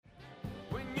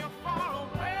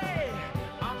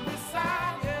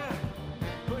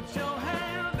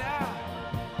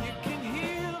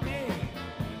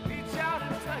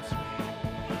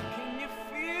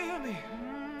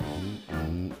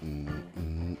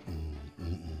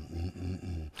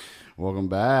Welcome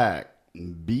back.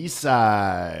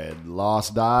 B-side,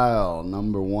 Lost Dial,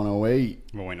 number 108.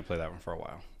 I've been waiting to play that one for a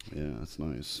while. Yeah, that's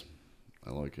nice.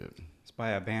 I like it. It's by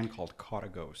a band called Caught a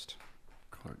Ghost.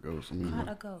 Caught a Ghost. I mean, Caught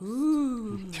a ghost.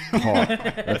 Ooh.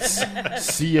 That's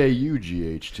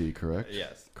C-A-U-G-H-T, correct?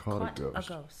 Yes. Caught a Ghost.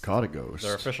 Ghost. Caught a Ghost.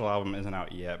 Their official album isn't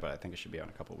out yet, but I think it should be out in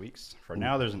a couple of weeks. For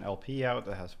now, there's an LP out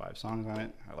that has 5 songs on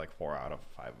it. I like 4 out of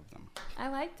 5 of them. I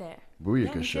liked it.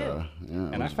 Booyakasha. Yeah,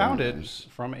 And I found it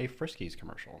from a Friskies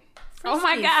commercial. Oh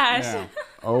my gosh. Yeah.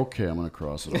 Okay, I'm going to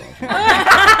cross it off.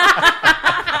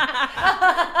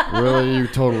 Really? You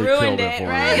totally Ruined killed it it, for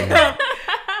right? me.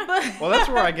 Well, that's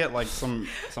where I get like sometimes.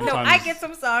 No, I get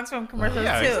some songs from commercials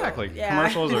yeah, too. exactly. Yeah.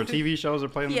 Commercials or TV shows are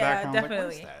playing in the Yeah, background.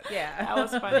 definitely. Like, what is Yeah. That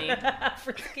was funny.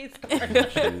 Friskies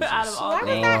commercial. Out of all Why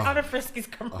things. was that on a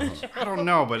Friskies commercial? that? I don't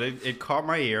know, but it caught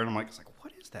my ear, and I'm like,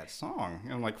 what is that song?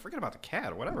 And I'm like, forget about the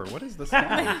cat, whatever. What is this song?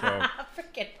 So,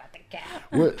 Forget about the cat.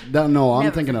 No, I'm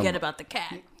Never thinking forget of... about the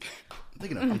cat.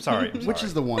 I'm sorry. Which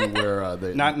is the one where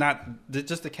they...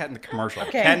 Just the cat in the commercial.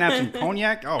 Okay. Catnaps and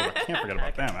cognac. Oh, I can't forget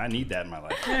about them. I need that in my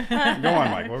life. Go on,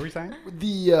 Mike. What were you saying?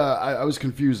 I was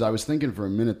confused. I was thinking for a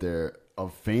minute there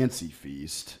of Fancy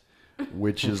Feast,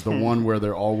 which is the one where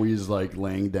they're always like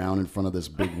laying down in front of this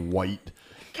big white...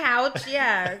 Couch,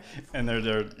 yeah. And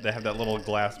they have that little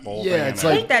glass bowl. Yeah, thing it's in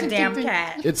there. like- Take that damn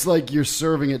cat. It's like you're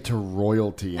serving it to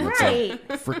royalty, and Right. it's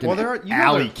a freaking Well, there are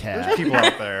alley there's cat. people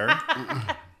out there.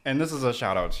 And this is a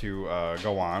shout out to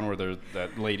Go On, where there's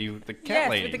that lady, the cat Yes,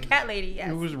 lady, with the cat lady, yes.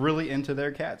 who was really into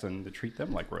their cats and to treat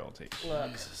them like royalty.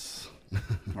 Look.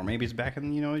 Or maybe it's back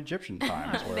in Egyptian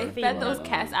times They where fed those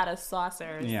cats out of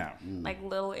saucers. yeah. Like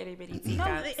little itty bitty No,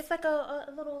 teacups. it's like a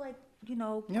little, like,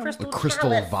 crystal The crystal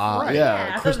chalice. vase. Yeah,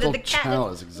 Yeah, so crystal the cat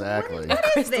chalice, is- exactly. What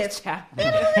is Crystal this? chalice.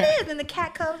 What it is? And the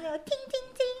cat comes, like, ting, ting,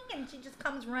 ting, and she just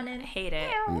comes running. I hate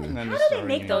it. And then How just do they throwing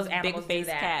make in- those Big animals face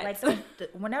do that? cats. Like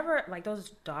whenever like those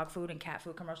dog food and cat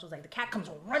food commercials, like the cat comes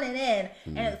running in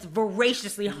and it's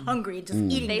voraciously hungry, just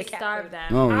eating They the cat starve food.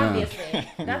 them. Oh, yeah. Obviously,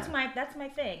 that's my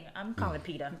thing. I'm calling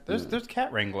PETA. There's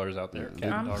cat wranglers out there. Cat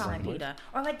and I'm dog calling wranglers. PETA.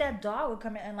 Or like that dog would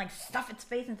come in and like stuff its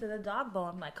face into the dog bowl.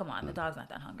 I'm like, come on, the dog's not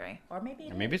that hungry. Or maybe it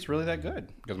And maybe it's really that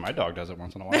good because my dog does it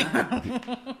once in a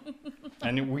while.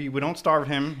 And we don't starve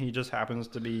him. He just happens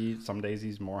to be some days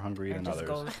he's more hungry than just others.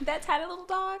 goes. That tiny little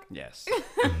dog. Yes,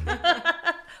 What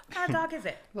kind of dog is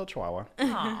it? little Chihuahua.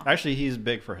 Aw. Actually, he's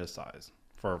big for his size,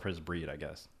 for his breed, I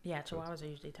guess. Yeah, Chihuahuas are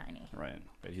usually tiny. Right,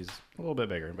 but he's a little bit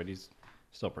bigger, but he's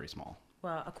still pretty small.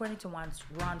 Well, according to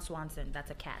Ron Swanson,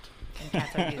 that's a cat, and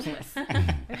cats are useless.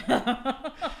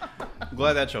 I'm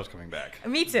glad that show's coming back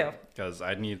Me too. because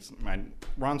I need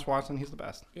Ron Swanson. He's the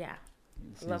best. Yeah,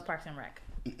 love Parks and Rec.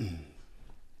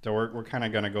 So we're kind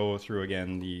of gonna go through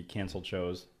again the canceled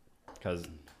shows because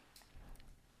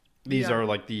these Yeah. are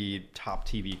like the top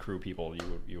TV crew people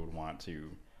you would want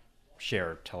to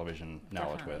share television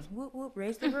knowledge Definitely. with. Whoop whoop,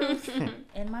 raise the roof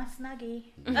in my snuggie.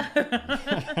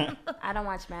 I don't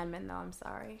watch Mad Men though. I'm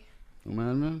sorry. Oh,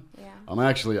 man. Yeah.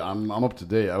 I'm up to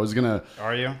date. I was gonna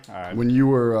Are you? All right. when you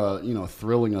were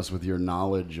thrilling us with your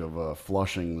knowledge of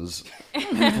Flushing.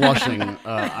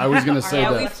 I was gonna say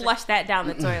Yeah, we that flushed that down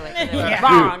the toilet. It was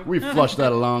wrong. we flushed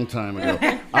that a long time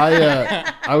ago.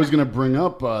 I was gonna bring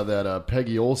up that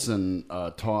Peggy Olson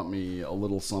taught me a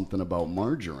little something about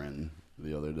margarine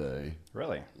the other day.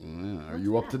 Really? Yeah. Are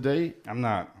you up to date? I'm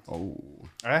not. Oh.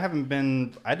 I haven't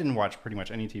been. I didn't watch pretty much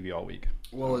any TV all week.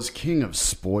 Well, as king of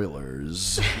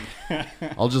spoilers,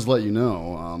 I'll just let you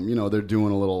know. They're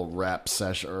doing a little rap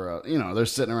session, or they're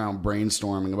sitting around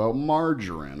brainstorming about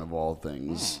margarine of all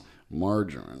things.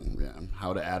 Margarine, yeah,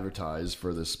 how to advertise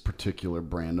for this particular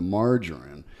brand of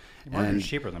margarine, Margarine's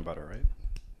cheaper than butter, right?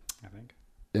 I think.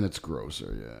 and it's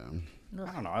grosser, yeah,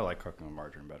 I don't know. I like cooking with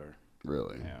margarine better.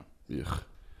 really, Yeah. Ugh.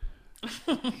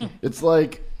 It's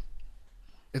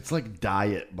like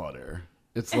diet butter.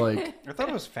 It's like I thought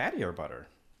it was fattier butter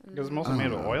because it's mostly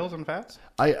made of oils and fats.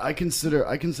 I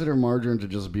consider margarine to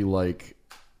just be like,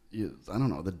 I don't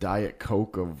know, the Diet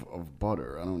Coke of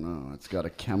butter. I don't know. It's got a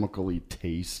chemically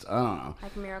taste. I don't know.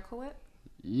 Like Miracle Whip.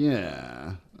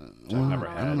 Yeah. never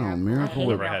I had don't know. I Miracle hate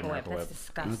Whip. Never had Miracle Whip. Miracle That's Whip.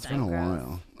 disgusting. It's been a Gross.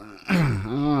 while. I don't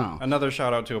know. Another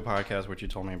shout out to a podcast which you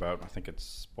told me about. I think it's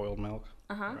Spoiled Milk.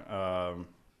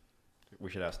 We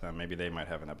should ask them. Maybe they might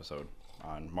have an episode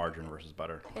on margarine versus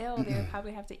butter. Ew, they would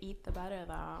probably have to eat the butter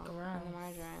though. Gross. And the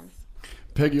margarines.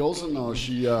 Peggy Olson, though,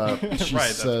 she Right, that's what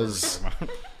says we're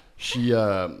talking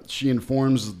about. she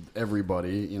informs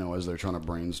everybody, as they're trying to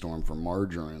brainstorm for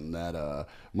margarine, that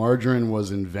margarine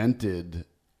was invented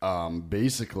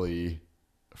basically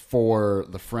for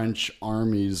the French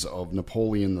armies of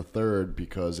Napoleon III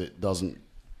because it doesn't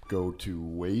go to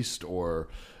waste or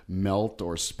melt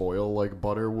or spoil like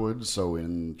butter would. So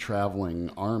in traveling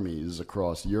armies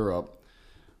across Europe,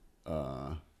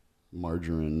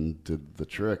 margarine did the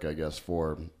trick, I guess,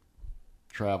 for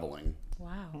traveling.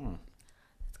 Wow.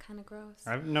 It's kind of gross.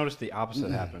 I've noticed the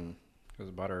opposite happen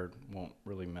because butter won't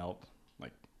really melt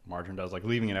like margarine does, like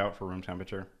leaving it out for room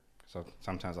temperature. So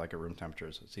sometimes like at room temperature,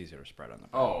 so it's easier to spread on the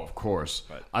bread. Oh, of course.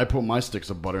 But- I put my sticks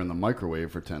of butter in the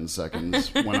microwave for 10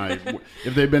 seconds.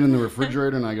 If they've been in the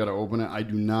refrigerator and I got to open it, I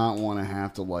do not want to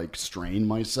have to like strain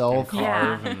myself. Yeah,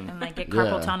 Carve and- and like get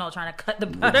carpal Yeah. tunnel trying to cut the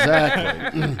butter.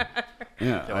 Exactly.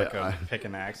 Yeah, Get like a pick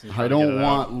an axe and I try to get don't it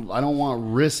out.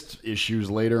 want wrist issues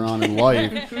later on in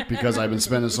life because I've been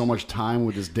spending so much time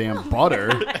with this damn butter.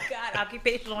 God,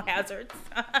 occupational hazards.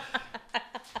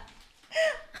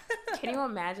 Can you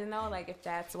imagine though, like if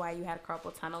that's why you had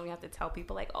carpal tunnel, you have to tell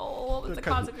people like, "Oh, what was the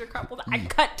cause of your carpal tunnel? I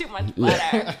cut too much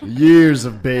butter." Years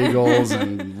of bagels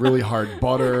and really hard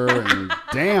butter, and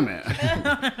damn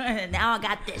it. Now I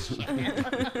got this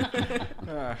shit.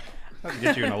 I'll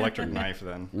get you an electric knife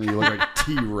then. And you look like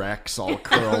T-Rex all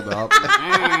curled up.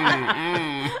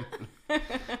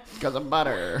 Because of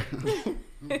butter.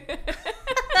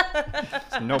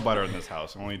 There's no butter in this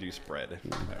house. I only do spread.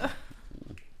 Yeah.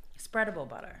 Spreadable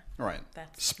butter. Right.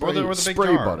 That's Spray, Or the big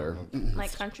spray jar. butter.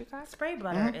 Like country crock. spray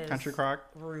butter is Country crock.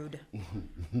 rude.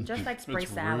 Just like spray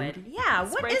It's salad. rude? Yeah,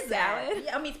 what Spray is that? salad?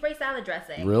 Yeah, I mean spray salad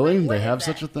dressing. Really? What They is have that?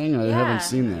 such a thing? I Yeah. haven't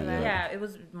seen that yet. Yeah, it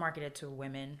was marketed to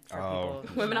women for Oh.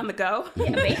 people. Women on the go.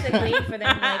 Yeah, basically for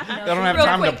them, like They don't have Real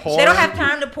time quick. to pour. They don't have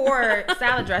time to pour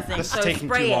salad dressing, This so is taking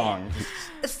spray too it. long.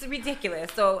 It's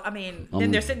ridiculous. So I mean,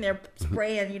 then they're sitting there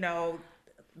spraying,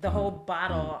 the whole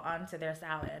bottle onto their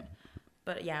salad.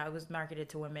 But yeah, it was marketed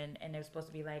to women, and it was supposed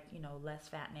to be like, less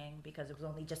fattening because it was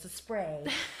only just a spray.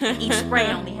 Each spray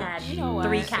only had what?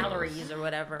 3 calories or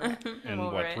whatever. And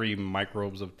over what, it. 3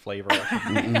 microbes of flavor?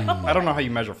 I don't know how you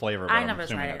measure flavor, but I I'm never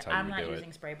assuming tried that's it. how I'm you not do using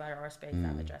it. spray butter or spray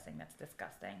salad dressing. That's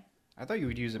disgusting. I thought you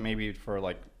would use it maybe for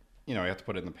like, you have to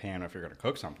put it in the pan if you're going to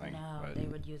cook something. No, but- they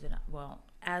would use it.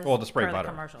 As Well, the spray per butter.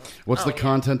 commercials. What's Oh, the yeah.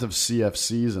 content of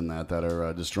CFCs in that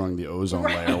are destroying the ozone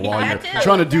Right, layer while that you're too,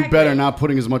 trying to do exactly. better, not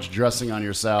putting as much dressing on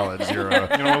your salads? You're You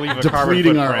don't leave a carbon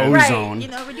depleting our footprint. ozone.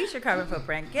 Right, reduce your carbon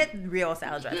footprint. Get real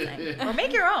salad dressing, or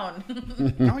make your own.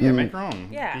 Oh yeah, make your own.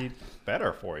 Yeah. It'd be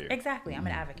better for you. Exactly. I'm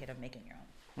an advocate of making your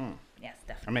own. Yes, I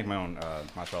definitely. make my own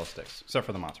mozzarella sticks, except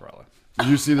for the mozzarella. Did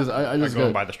you see this? I I just go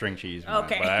and got, buy the string cheese,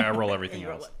 Okay. but I roll everything You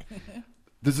roll else.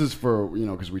 this is for,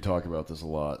 because we talk about this a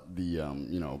lot,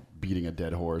 the, beating a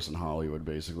dead horse in Hollywood,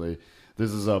 basically.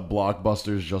 This is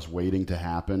blockbusters just waiting to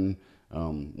happen.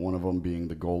 One of them being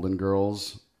the Golden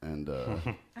Girls. And,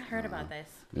 I heard about this.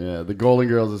 yeah, the Golden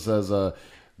Girls, it says,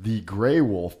 the Grey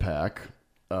Wolf Pack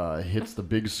hits the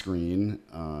big screen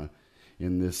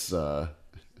in this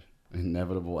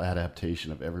inevitable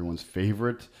adaptation of everyone's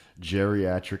favorite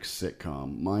geriatric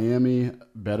sitcom. Miami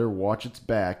better watch its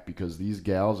back because these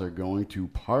gals are going to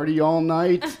party all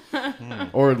night,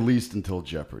 or at least until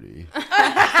Jeopardy.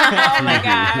 Oh my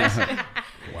gosh.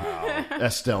 Wow.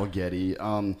 Estelle Getty.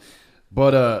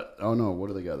 But oh no, what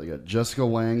do they got? They got Jessica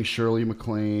Lange, Shirley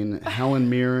MacLaine, Helen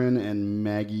Mirren, and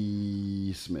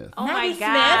Maggie Smith. Oh Maggie my Smith.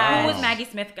 gosh. Who was Maggie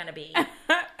Smith gonna be? She's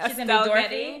gonna Estelle be Dorothy.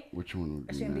 Getty. Which one would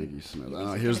be Should be- Maggie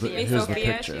Smith? Here's the Maybe here's the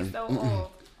Sophia, picture. she's so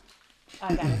old.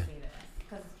 I gotta see this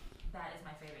because that is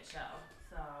my favorite show.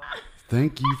 So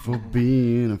Thank you for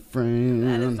being a That is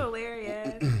friend.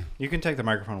 hilarious. You can take the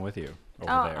microphone with you over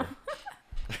Oh.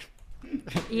 there.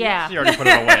 yeah. You already put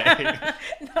it away.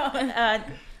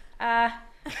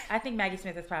 I think Maggie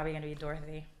Smith is probably gonna be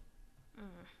Dorothy.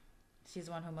 She's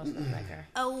the one who most looks like her.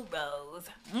 Oh, Rose.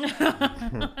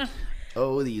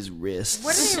 Oh, these wrists.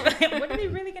 What are they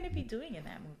really gonna be doing in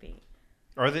that movie?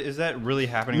 Is that really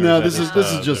happening? or No, that this is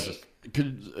they're just.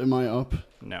 Am I up?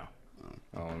 no.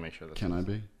 Oh, let me make sure this. Can I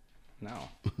be? No.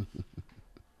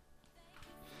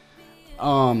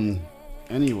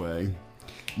 Anyway,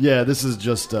 yeah, this is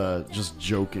just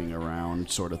joking around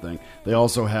sort of thing. They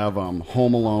also have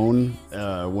Home Alone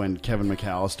when Kevin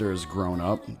McAllister is grown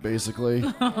up, basically.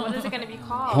 What is it going to be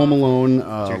called? Home Alone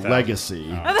 2000. Legacy.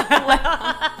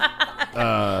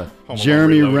 Home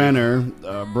Jeremy Alone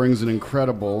Renner brings an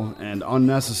incredible and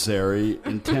unnecessary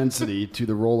intensity to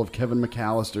the role of Kevin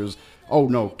McAllister's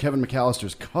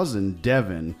cousin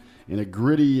Devin in a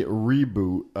gritty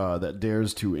reboot that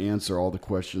dares to answer all the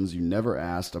questions you never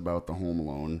asked about the Home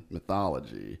Alone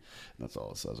mythology. That's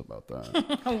all it says about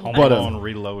that. Home But, Alone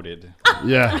Reloaded.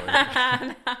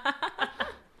 Yeah.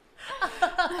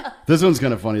 This one's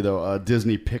kind of funny though.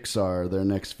 Disney Pixar, their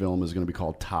next film is going to be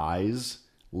called Ties.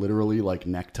 literally like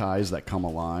neckties that come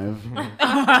alive.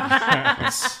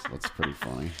 That's pretty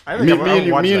funny. I think I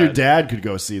would watch me and your that. dad could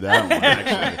go see that one,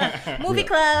 actually. Movie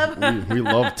club. We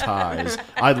love ties.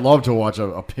 I'd love to watch a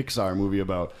Pixar movie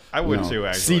about I would too,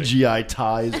 actually. CGI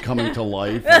ties coming to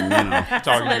life and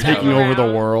Talking to each taking other. over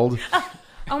the world.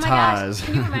 Oh my Ties. gosh!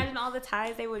 Can you imagine all the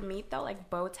ties they would meet though, like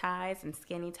bow ties and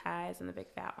skinny ties and the big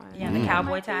fat ones? Yeah, the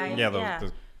cowboy ties.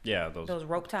 Yeah, those. Those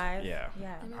rope ties. Yeah.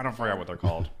 Yeah. I don't forget what they're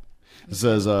called. It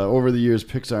says, over the years,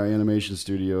 Pixar Animation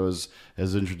Studios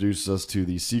has introduced us to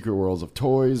the secret worlds of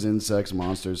toys, insects,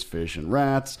 monsters, fish, and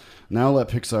rats. Now let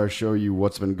Pixar show you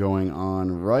what's been going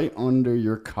on right under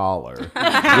your collar with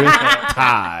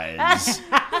ties.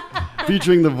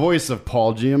 Featuring the voice of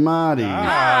Paul Giamatti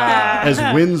as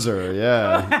Windsor,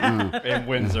 yeah. In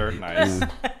Windsor, nice.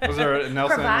 Was there a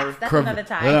Nelson? Cravats. That's Crav- another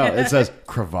tie. No, it says,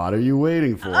 cravat are you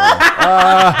waiting for?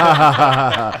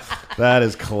 That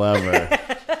is clever.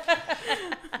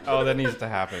 Oh, that needs to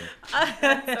happen.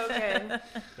 So good.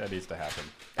 That needs to happen.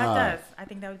 That does. I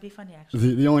think that would be funny,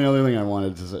 actually. The only other thing I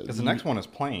wanted to say. Because the next one is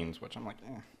planes, which I'm like,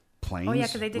 Planes? Oh, yeah,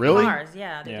 because they did really? cars.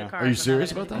 Yeah, they Yeah. did cars. Are you but now serious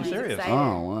they're gonna about do that? I'm planes. serious. Excited.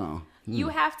 Oh, wow. You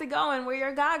have to go and wear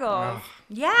your goggles.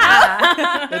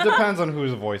 Yeah. It depends on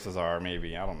whose voices are,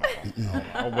 maybe. I don't know.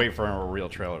 I'll wait for a real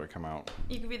trailer to come out.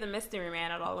 You could be the mystery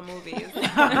man at all the movies.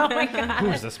 Oh, my God. Who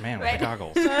is this man with the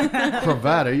goggles?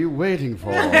 Cravat are you waiting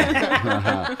for?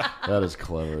 That is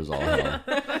clever as all hell.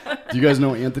 Do you guys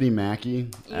know Anthony Mackie?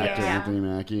 Actor Yeah. Anthony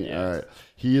Mackie? Yes. All right.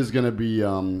 He is going to be,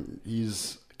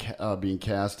 being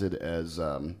casted as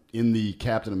in the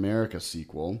Captain America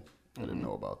sequel. I didn't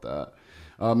know about that.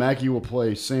 Mackie will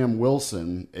play Sam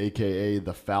Wilson, a.k.a.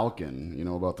 the Falcon. You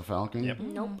know about the Falcon? Yep.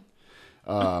 Nope.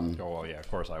 Oh, well, yeah, of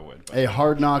course I would. But A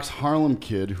Hard Knocks Harlem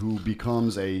kid who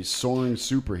becomes a soaring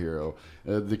superhero.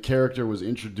 The character was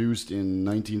introduced in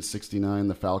 1969.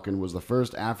 The Falcon was the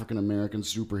first African-American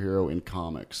superhero in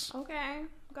comics. Okay.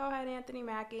 Go ahead, Anthony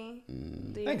Mackie.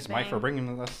 Do your thanks, Mike, thing. for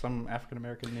bringing us some African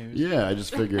American news. Yeah, I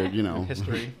just figured,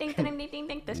 History. Ding, ding, ding, ding,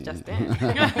 ding. This just in.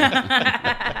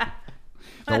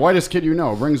 The whitest kid you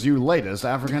know brings you latest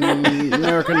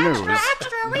African-American news.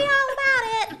 Extra, read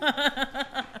all about it.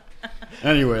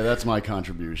 Anyway, that's my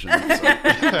contribution.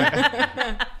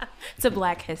 To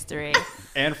Black history.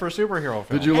 And for superhero films.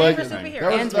 Did you like for it?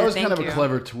 superheroes. That was kind Thank of a you.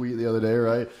 clever tweet the other day,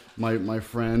 right? My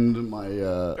friend, my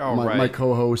right.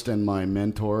 co-host, and my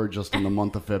mentor, just in the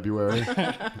month of February.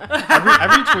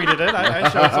 I retweeted it. I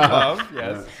showed some love.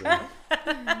 Yes.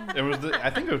 It was. I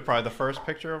think it was probably the first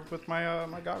picture with my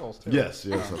my goggles too. Yes,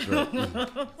 that's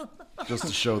right. Just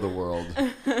to show the world.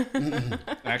 I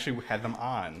actually had them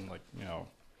on, like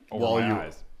over While my you-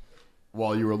 eyes.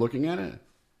 While you were looking at it?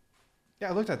 Yeah,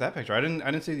 I looked at that picture. I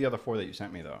didn't see the other 4 that you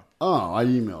sent me though. Oh, I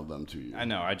emailed them to you. I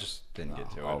know. I just didn't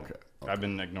get to it. okay. I've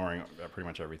been ignoring pretty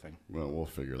much everything. Well, we'll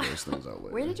figure those things out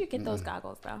later. Where did you get those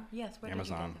goggles, though? Yes, where did you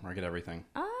Amazon. get I get everything.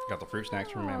 Oh. Got the fruit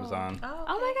snacks from Amazon. them?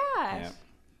 Oh my gosh.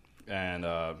 Yeah. And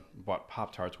bought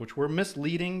Pop-Tarts, which were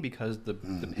misleading because the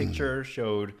picture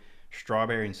showed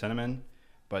strawberry and cinnamon,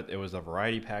 but it was a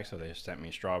variety pack, so they sent me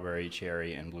strawberry,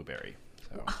 cherry, and blueberry.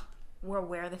 So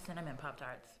Where are the cinnamon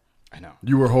Pop-Tarts? I know.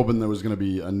 You were hoping there was going to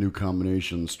be a new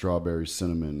combination, strawberry,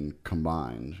 cinnamon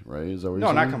combined, right? Is that what you're No,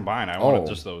 saying? not combined. I wanted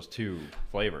just those 2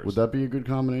 flavors. Would that be a good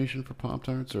combination for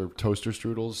Pop-Tarts or toaster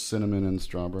strudels, cinnamon and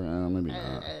strawberry? Maybe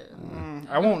not.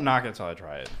 I won't knock it till I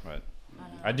try it, but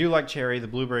I do like cherry. The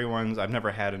blueberry ones I've never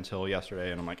had until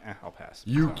yesterday, and I'm like, I'll pass.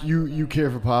 You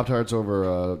care for Pop-Tarts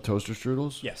over toaster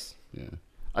strudels? Yes. Yeah.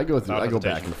 I go Not back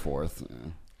hesitation. and forth. Yeah.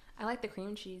 I like the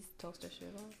cream cheese toaster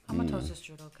strudel. I'm a toaster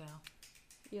strudel gal.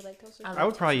 You like toaster I strudel? I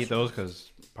would probably eat those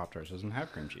because Pop-Tarts doesn't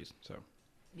have cream cheese. So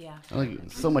Yeah. I like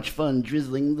it. So much fun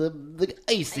drizzling the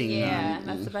icing. Yeah,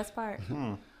 that's the best part.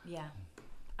 Yeah.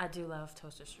 I do love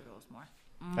toaster strudels more.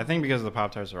 I think because the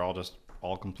Pop-Tarts are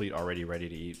all complete, already ready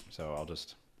to eat, so I'll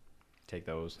just take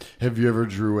those. Have you ever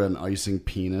drew an icing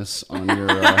penis on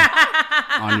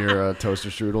your toaster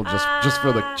strudel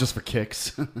just for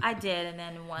kicks? I did, and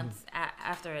then once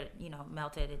after it,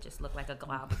 melted, it just looked like a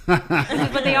glob.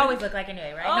 But they always look like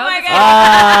anyway, right? Oh No, my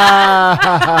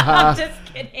I'm just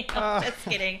kidding. I'm just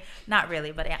kidding. Not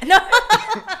really, but yeah. No.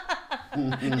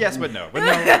 Yes, but no. But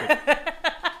no.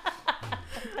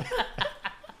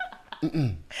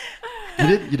 You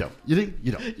did? You don't. You did?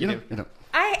 You don't. You don't. You don't.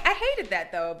 I hated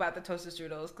that though about the toaster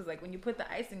strudels because like when you put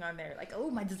the icing on there, like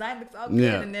my design looks all good,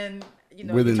 Yeah. and then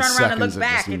Within you turn around and look seconds, it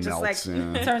back, just it just melts, like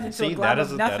yeah. turns into See, a glob of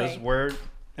that nothing. is where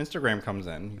Instagram comes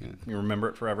in. You remember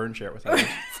it forever and share it with others,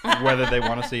 whether they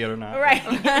want to see it or not. Right.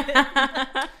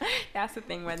 That's the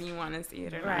thing, whether you want to see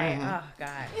it or not. Right. Oh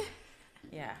God.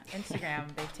 Yeah.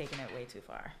 Instagram, they've taken it way too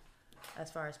far.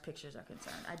 as far as pictures are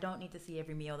concerned. I don't need to see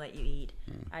every meal that you eat.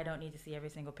 I don't need to see every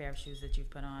single pair of shoes that you've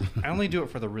put on. I only do it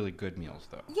for the really good meals,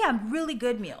 though. Yeah, really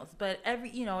good meals, but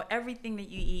everything that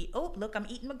you eat. Oh, look, I'm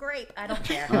eating a grape. I don't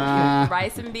care.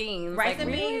 Rice and beans. Rice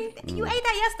and beans. You ate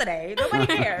that yesterday. Nobody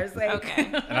cares. Like, Okay.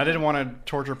 And I didn't want to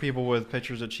torture people with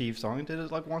pictures of Chiefs. I only did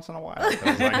it like once in a while. I was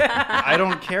like, I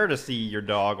don't care to see your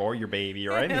dog or your baby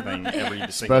or anything every single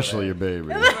Especially day. your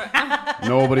baby.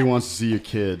 Nobody wants to see your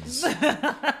kids.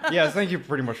 Yeah, thank you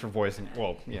pretty much for voicing.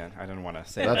 Well, yeah, I didn't want to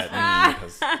say that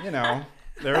because,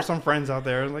 there are some friends out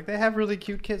there, like, they have really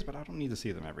cute kids, but I don't need to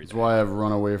see them every day. That's why I've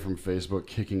run away from Facebook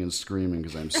kicking and screaming,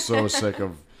 because I'm so sick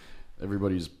of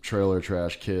everybody's trailer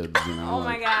trash kids, Oh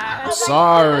my god.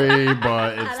 Sorry,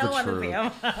 but it's I don't the want to truth. see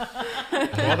them.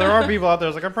 Well, there are people out there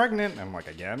that's like, I'm pregnant. I'm like,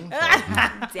 again? So,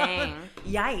 Dang.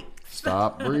 Yikes.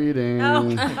 Stop breeding.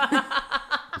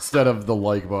 Instead of the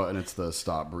like button, it's the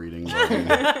stop breeding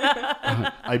button.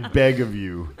 I beg of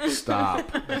you, stop.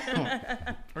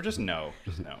 or just no.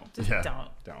 Just no. Just Yeah. don't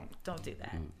do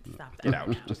that. Stop that. Get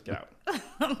out. Just get out.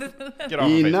 Get off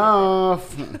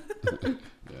of Facebook.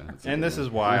 Enough. And this is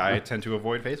why I tend to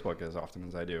avoid Facebook as often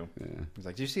as I do. Yeah. He's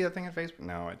like, did you see that thing on Facebook?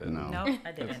 No, I didn't. No. No,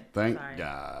 I didn't. Thank Sorry.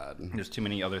 God. There's too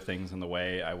many other things in the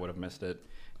way. I would have missed it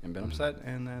and been upset.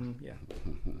 And then, yeah.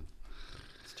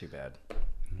 It's too bad.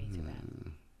 Me too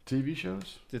bad. TV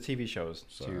shows? The TV shows,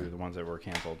 Sorry. the ones that were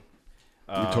canceled.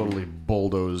 You totally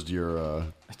bulldozed your...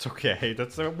 It's okay.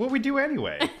 That's what we do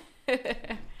anyway.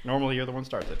 Normally, you're the one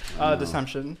starts it.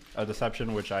 Deception,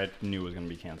 which I knew was going to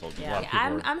be canceled. Yeah. A lot of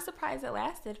people were- I'm surprised it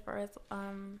lasted for as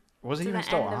Was it to even the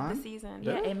still end on? of the season.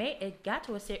 Yeah, it got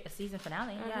to a season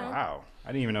finale. Yeah. Wow. I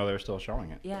didn't even know they were still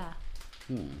showing it. Yeah.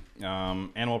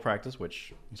 Animal Practice,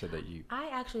 which you said that you... I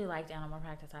actually liked Animal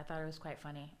Practice. I thought it was quite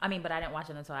funny. I mean, but I didn't watch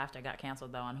it until after it got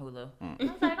canceled, though, on Hulu. I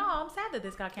was like, oh, I'm sad that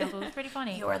this got canceled. It's pretty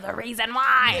funny. You're the reason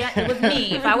why. Yeah, it was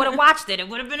me. If I would have watched it, it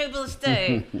would have been able to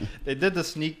stay. They did the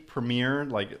sneak premiere,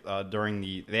 like, during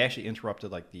the... They actually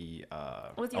interrupted, like, the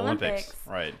With the Olympics. Olympics.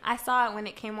 Right. I saw it when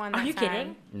it came on. Are that you time.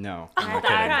 kidding? No. Oh I'm my not God,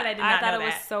 kidding. I did not thought know it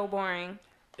was that. so boring.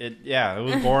 It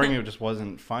was boring. It just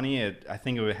wasn't funny. I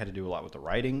think it had to do a lot with the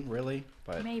writing, really.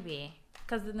 But Maybe.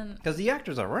 Because the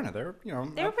actors that were in it, they were pretty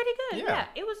good. Yeah. Yeah.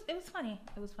 It was funny.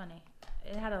 It was funny.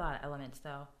 It had a lot of elements,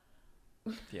 though.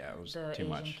 Yeah, it was The too Asian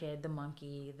much. kid, the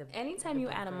monkey. Anytime the you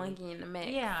add a bird. monkey in the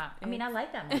mix. Yeah. I mean, I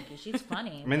like that monkey. She's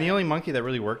funny. I mean, the but- only monkey that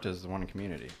really worked is the one in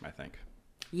Community, I think.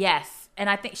 Yes. And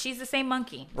I think she's the same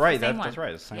monkey. It's Right, the same that's one.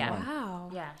 right. It's the same Yeah. one. Wow.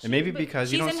 Yeah. And maybe but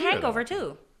because you she's don't in see her Hangover, that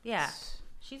too. Yeah.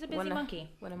 She's a busy monkey.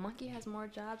 When a monkey has more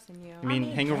jobs than you. I mean,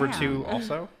 mean, Hangover damn. 2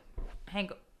 also?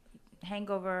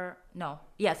 Hangover. No.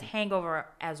 Yes, Hangover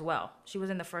as well. She was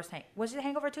in the first Was it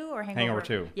Hangover 2 or Hangover? Hangover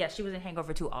 2. Yes, she was in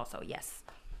Hangover 2 also. Yes.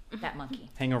 That monkey.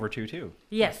 Hangover 2 too.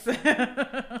 Yes. Do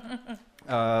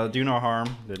No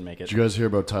Harm didn't make it. Did you guys hear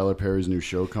about Tyler Perry's new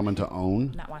show coming to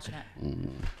OWN? Not watching it.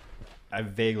 I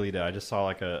vaguely did. I just saw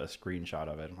like a screenshot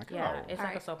of it. I'm like, Yeah, oh. it's like a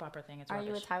Alright. soap opera thing. It's Are you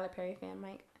a rubbish. Tyler Perry fan,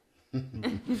 Mike?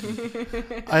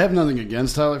 I have nothing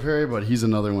against Tyler Perry, but he's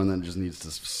another one that just needs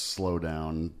to slow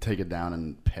down, take it down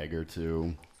and peg or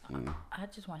two. Yeah. I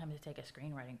just want him to take a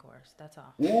screenwriting course. That's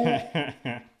all.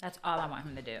 That's all I want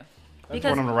him to do. I just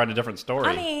want him to write a different story.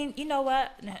 I mean, you know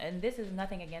what? And this is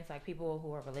nothing against like people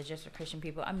who are religious or Christian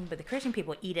people. I mean, but the Christian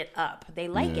people eat it up. They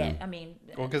like it. I mean,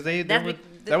 well, because that's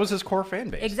that was his core fan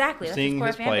base. exactly that's Seeing his core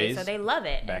his fan plays base, so they love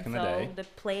it. back and in the so day. the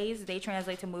plays they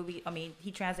translate to movie. I mean,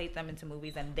 he translates them into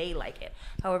movies, and they like it.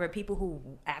 However, people who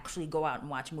actually go out and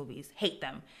watch movies hate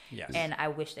them. Yes. And I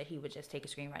wish that he would just take a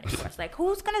screenwriting course. Like,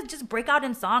 who's gonna just break out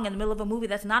in song in the middle of a movie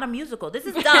that's not a musical? This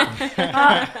is dumb.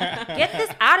 Get this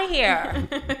out of here.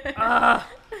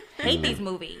 Hate these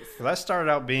movies. 'Cause I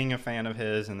started out being a fan of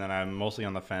his, and then I'm mostly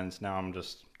on the fence. Now I'm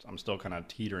still kind of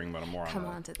teetering, but I'm more Come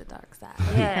on on to the dark side.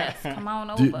 Yes, come on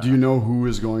over. Do you know who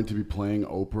is going to be playing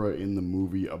Oprah in the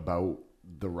movie about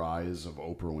the rise of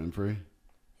Oprah Winfrey?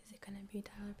 Is it gonna be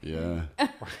Tyler Perry? Yeah.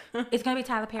 It's gonna be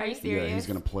Tyler Are Perry. you serious? Yeah, he's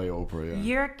going to play Oprah, yeah.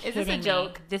 You're Is kidding this a me.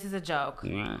 joke? This is a joke. Oh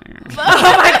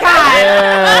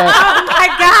my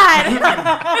god!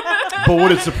 But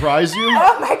would it surprise you?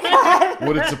 Oh my god!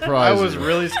 Would it that. surprise I was you?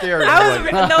 really scared. I was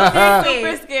Like, no seriously.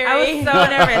 Super scary. I was so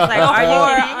nervous. Like, are you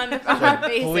kidding? on the our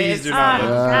faces. please do not.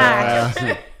 Oh, Yeah.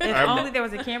 If only there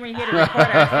was a camera here to record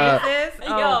our faces.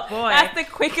 Oh Yo, boy! that's the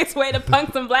quickest way to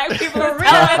punk some black people. For real,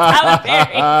 Tyler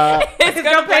Perry. It's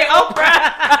gonna play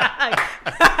Oprah.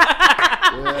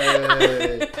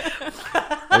 Yay.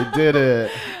 They did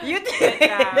it. You did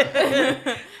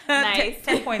it. Nice.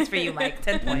 10 points for you, Mike.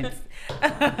 10 points.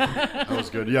 That was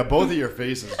good. Yeah, both of your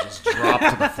faces just dropped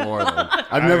to the floor. Though.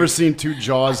 I've never seen two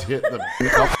jaws hit the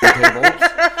cup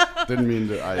table. Didn't mean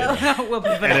to. We'll be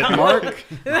Edit Mark.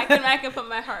 I can put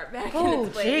my heart back in Oh,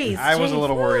 its place. jeez. I was a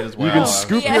little worried as well. You can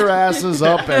scoop your asses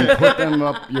up and put them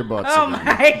up your butts. Oh again.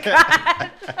 my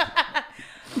god!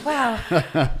 Wow,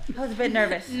 I was a bit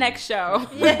nervous. Next show.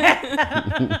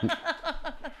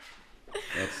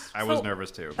 I was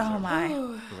nervous too. Oh my! I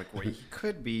was like, wait, he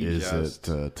could be Is just.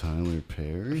 it Tyler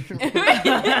Perry?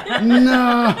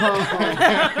 No.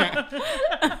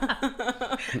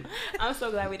 I'm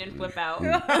so glad we didn't flip out.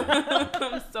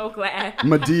 I'm so glad.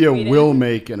 Medea We will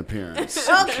make an appearance.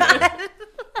 Oh god!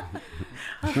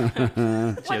 She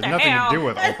has nothing to do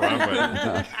with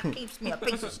Oprah, but Keeps me a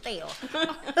piece of steel.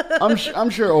 I'm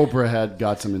sure Oprah had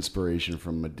got some inspiration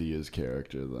from Medea's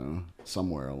character though,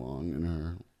 somewhere along in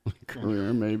her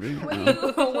career, maybe.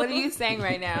 What are you saying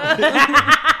right now?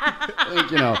 I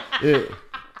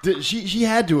think she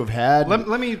had to have had.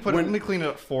 let me clean it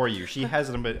up for you. She has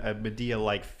a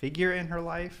Medea-like figure in her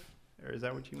life, or is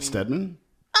that what you mean? Stedman,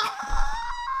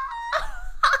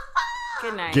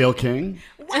 Good night. Gail King.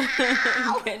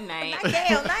 Good night. Not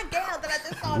Gail that I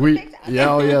just saw in the We picture.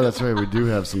 yeah, that's right. We do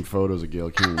have some photos of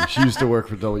Gail King. She used to work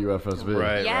for WFSB.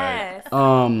 Right, Yes.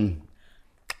 right.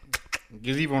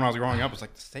 Because even when I was growing up, it's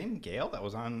like the same Gail that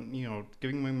was on,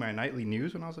 giving me my nightly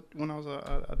news when I was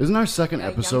a Isn't our second A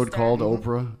episode youngster. called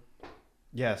Oprah?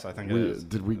 Yes, I think it is.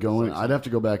 Did we go in? I'd have to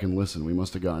go back and listen. We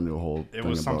must have gotten into a whole. It thing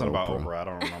was something about Oprah. Oprah. I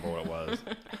don't remember what it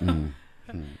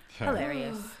was.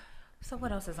 Hilarious. So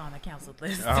what else is on the canceled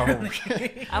list? Oh,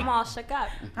 I'm all shook up.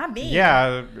 I mean,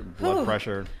 yeah, blood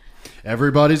pressure.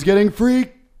 Everybody's getting free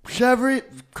Chevy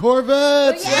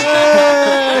Corvettes.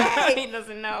 He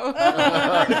doesn't know.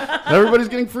 Everybody's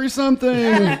getting free something.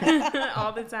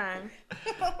 All the time.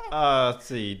 Let's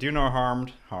see. Do no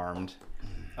harmed.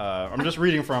 I'm just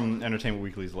reading from Entertainment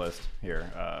Weekly's list here.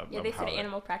 Yeah, of they how said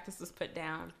animal practice was put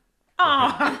down.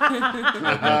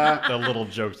 the little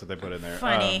jokes that they put in there.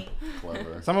 funny.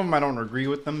 Clever. Some of them I don't agree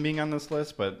with them being on this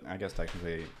list, but I guess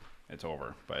technically it's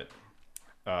over. But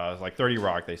like 30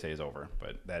 Rock, they say is over,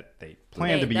 but that they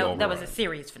plan to be over. That was a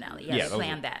series finale. Yes, Yeah, those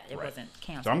planned are- that. It right. wasn't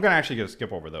canceled. So I'm gonna actually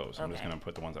skip over those. I'm just Okay. gonna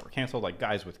put the ones that were canceled, like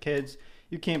Guys with Kids.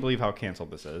 You can't believe how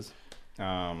canceled this is.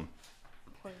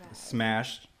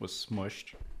 Smashed was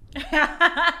smushed.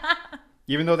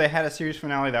 Even though they had a series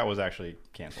finale, that was actually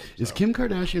canceled. Is so, Kim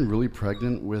Kardashian really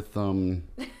pregnant with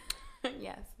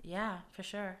Yes. Yeah, for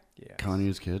sure. yeah.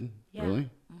 Kanye's kid? Yeah. Really?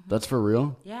 That's for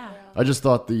real? Yeah. I just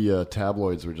thought the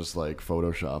tabloids were just like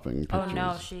photoshopping pictures. Oh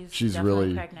no, she's definitely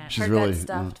really pregnant. She's Her really gut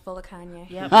stuffed full of Kanye.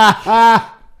 Yep.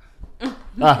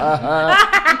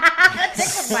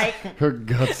 Like her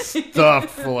gut stuffed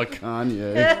full of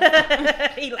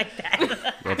Kanye. he like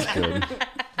that, That's good.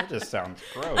 That just sounds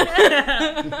gross.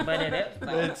 but it is.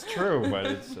 It's true, but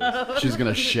it's just, She's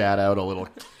gonna shat out a little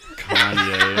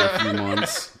Kanye in a few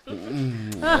months.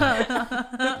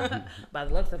 By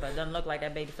the looks of it, it doesn't look like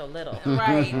that baby's so little.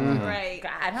 Right, right.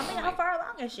 God, how far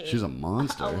along is she? She's a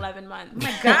monster. 11 months. Oh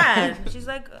my God, she's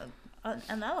like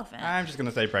an elephant. I'm just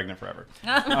gonna say pregnant forever.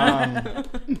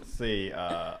 Let's see.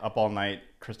 Up All Night,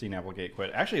 Christine Applegate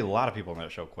quit. Actually, a lot of people on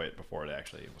that show quit before it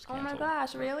actually was Oh canceled. my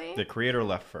gosh, really? The creator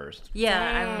left first. Yeah, I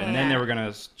Dang. remember And then that. they were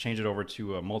going to change it over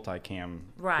to a multicam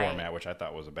Right. format, which I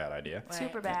thought was a bad idea. Right.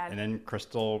 Super bad. And then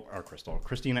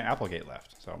Christina Applegate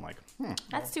left. So I'm like,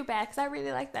 That's too bad because I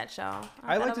really liked that show.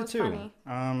 I thought liked it was too.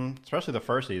 funny. Especially the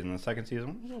first season. The second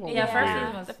season was a little Yeah, first Yeah.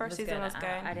 season was The first season good. was good.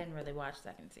 I didn't really watch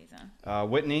second season.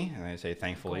 Whitney, and I say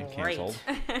thankfully Great. canceled.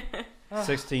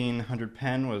 1600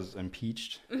 Penn was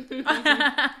impeached.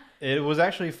 It was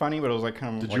actually funny, but it was like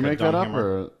kind of Did like you a make dumb that up?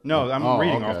 humor. Or? No, I'm Oh,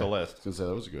 reading okay. off the I list. was gonna say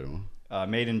that was a good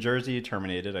one. Made in Jersey,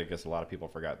 terminated. I guess a lot of people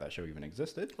forgot that show even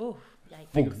existed. Ooh,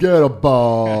 yikes. Forget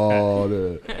about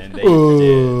it. And they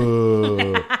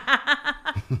did.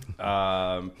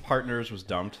 Uh, Partners was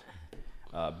dumped.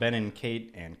 Ben and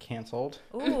Kate and canceled.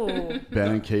 Ooh,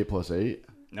 Ben and Kate plus 8.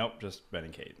 Nope, just Ben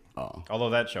and Kate. Oh, Although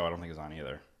that show I don't think is on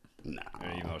either. no.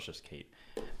 Even though it's just Kate.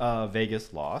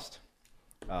 Vegas lost.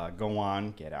 Go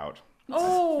On, Get Out.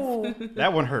 ooh,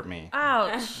 That one hurt me.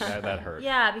 ouch. That hurt.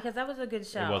 Yeah, because that was a good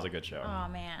show. It was a good show. Oh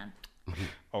man.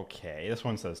 Okay, this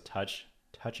one says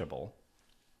touchable.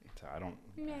 So I don't.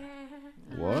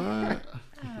 What? I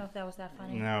don't know if that was that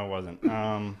funny. No, it wasn't.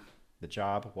 The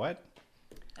Job. What?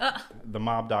 Uh, The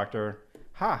Mob Doctor.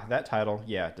 Ha! That title.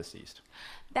 Yeah, deceased.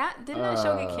 Didn't that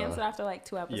show get canceled after like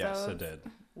 2 episodes? Yes, it did. It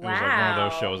was Wow. like one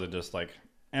of those shows that just like,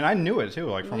 and I knew it too.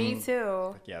 Like from Me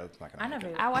too. Yeah, that's not gonna. I make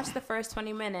never. it. I watched the first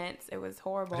 20 minutes. It was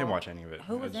horrible. I didn't watch any of it.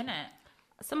 Who was in it?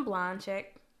 Some blonde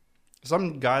chick.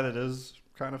 Some guy that is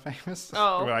kind of famous.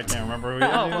 Oh. But I can't remember who he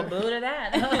is. Oh, well, either. boo to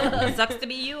that. Sucks to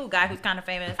be you, guy who's kind of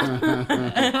famous.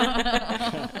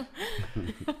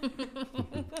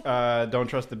 Don't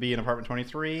Trust the Bee in Apartment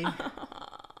 23.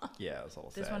 Yeah, it was all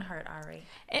sad. This one hurt Ari.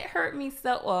 It hurt me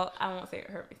so well. I won't say it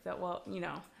hurt me so well.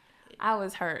 I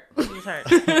was hurt. She was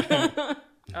hurt.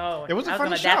 Oh, It was a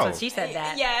funny show. That's what she said.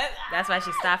 That. Yeah. That's why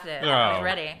she stopped it. Oh. I was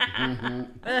ready.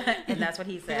 And that's what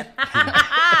he said.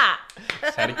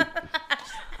 Sadie.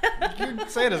 You can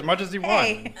say it as much as you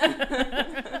want.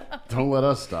 Don't let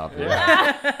us stop it.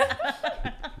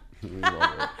 We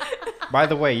love it. By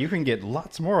the way, you can get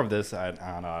lots more of this on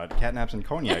Catnaps and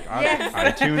Cognac on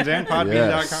iTunes and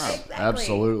Podbean.com. Yes,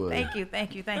 absolutely. Thank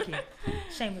you.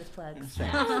 Shameless plugs.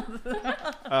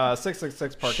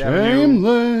 666 Park Avenue.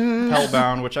 Shameless.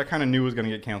 Hellbound, which I kind of knew was going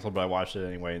to get canceled, but I watched it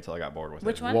anyway until I got bored with it.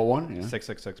 Which one? What one? Yeah.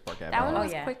 666 Park That Avenue. one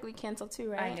was yeah. quickly canceled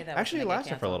too, right? I knew that. Actually, it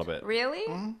lasted for a little bit. Really?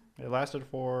 It lasted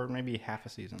for maybe half a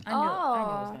season. I knew it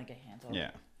was going to get canceled.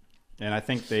 Yeah. And I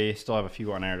think they still have a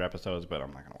few unaired episodes, but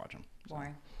I'm not going to watch them.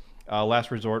 Boring.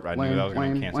 Last Resort, I knew that was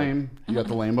going to get canceled. Lame. You got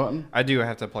the lame button? I do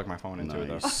have to plug my phone into it,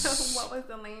 though. Nice. What was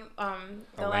the name?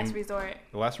 The The Last lame- Resort.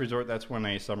 The Last Resort, that's when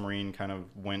a submarine kind of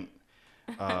went...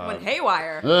 Went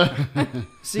haywire.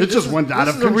 See, It just went out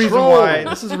of the reason control. why,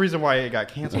 this is the reason why it got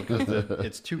canceled, because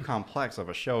it's too complex of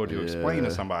a show to explain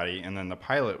to somebody, and then the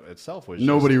pilot itself was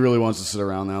Nobody really wants to sit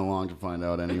around that long to find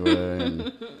out anyway.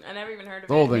 And I never even heard of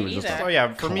the whole it. thing was just either. So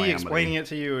yeah, for me, Calamity. explaining it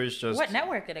to you is just What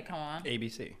network did it come on?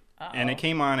 ABC. And it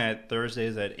came on at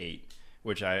Thursdays at 8,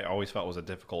 which I always felt was a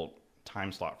difficult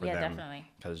time slot for Yeah, them. definitely.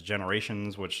 Because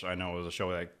Generations, which I know was a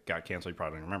show that got canceled, you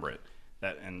probably don't remember it.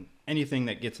 And anything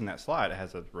that gets in that slot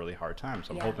has a really hard time.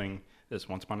 So I'm Yeah. hoping this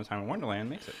Once Upon a Time in Wonderland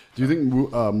makes it. do you think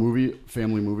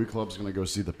Family Movie Club's going to go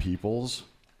see The Peoples?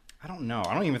 I don't know.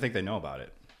 I don't even think they know about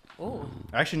it. Ooh,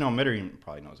 Actually, no, Mittering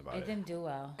probably knows about it it. didn't do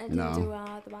well. It didn't No. do well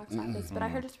at the box office, but I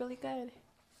heard it's really good.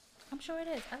 I'm sure it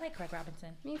is. I like Craig Robinson.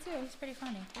 Me too. He's pretty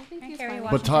funny. I think And he's Kerry funny.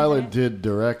 Washington But Tyler in it. did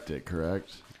direct it,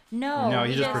 correct? No, No,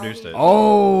 he just produced it.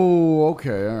 Oh,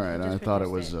 okay. All right. Just I thought it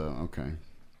produced was, it. okay.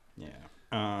 Yeah.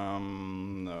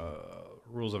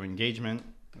 Rules of Engagement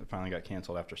finally got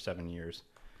canceled after 7 years.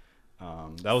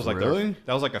 That was like Really?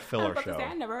 that was like a I was filler about to show. say,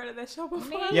 I never heard of that show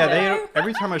before. Yeah, they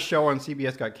every time a show on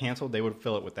CBS got canceled, they would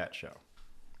fill it with that show.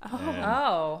 And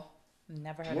Oh,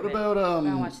 never heard What of about, it. I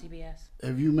don't watch CBS.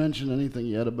 Have you mentioned anything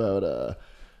yet about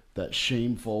that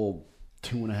shameful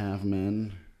 2.5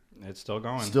 Men? it's still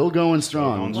going. Still going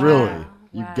strong. Still Really? going Wow.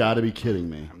 You Wow. got to be kidding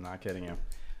me. I'm not kidding you.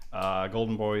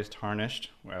 Golden Boys Tarnished.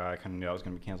 I kind of knew that was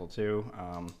going to be canceled too.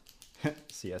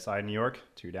 CSI New York.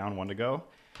 2 down, 1 to go.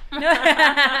 0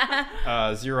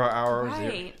 Hour.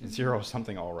 Right. Zero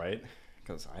something. All right.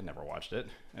 Because I never watched it.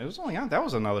 It was only on. That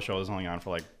was another show that was only on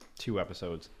for like 2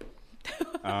 episodes.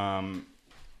 How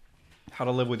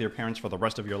to Live with Your Parents for the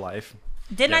Rest of Your Life.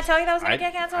 Didn't I Yes. tell you that was going to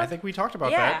get canceled? I think we talked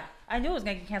about yeah, that. I knew it was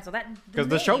going to get canceled. Because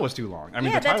the show was too long. I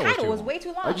mean, yeah, the title, that title was was too way long.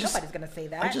 too long. I just- Nobody's going to say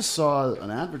that. I just saw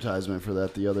an advertisement for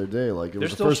that the other day. Like it They're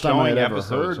was the still first time I showing had ever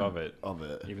episodes heard of it.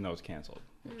 it. Even though it's canceled.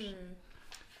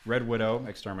 Red Widow,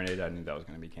 Exterminated. I knew that was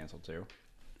going to be canceled too.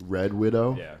 Red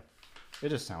Widow. Yeah. It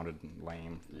just sounded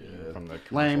lame from the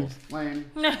Lame. commercials.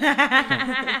 Lame.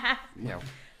 Yeah.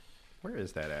 Where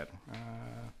is that at?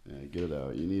 Yeah, get it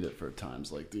out. You need it for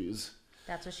times like these.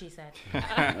 That's what she said.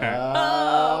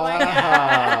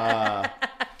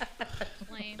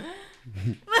 Lame.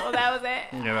 Well, that was it.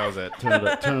 Yeah, that was it.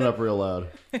 Turn it up real loud.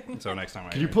 So next time I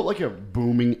Can you put like a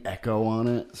booming echo on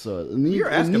it? So it needs, You're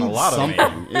asking it a needs lot of me.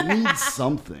 something. It needs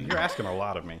something. You're asking a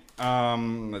lot of me.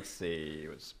 Let's see. It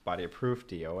was Body of Proof,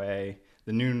 DOA,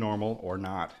 The New Normal or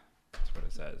Not. That's what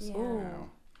it says. Yeah. Wow.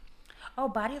 Oh,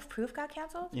 Body of Proof got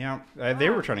canceled? Yeah, they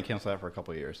were trying to cancel that for a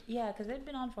couple of years. Yeah, because they'd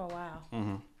been on for a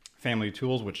while. Family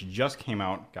Tools, which just came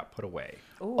out, got put away.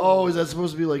 Oh, is that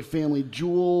supposed to be like Family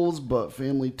Jewels, but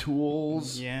Family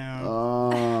Tools? Yeah.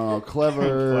 Oh,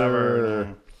 clever.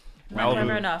 Clever. Not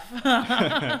clever enough.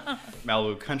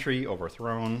 Malibu Country,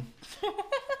 Overthrown.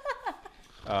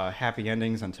 Happy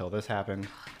Endings Until This Happened.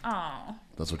 Oh,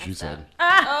 That's what she said.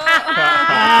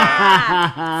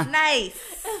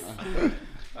 nice.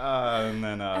 And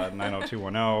then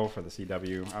 90210 for the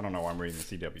CW. I don't know why I'm reading the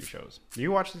CW shows. Do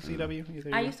you watch the CW? Either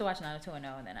of I you? used to watch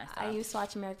 90210 and then I stopped. I used to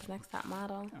watch America's Next Top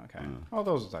Model. Okay. Oh,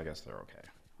 those, I guess they're okay.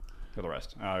 For the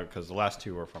rest. Because the last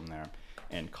 2 are from there.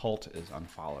 And Cult is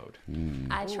Unfollowed.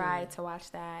 I tried to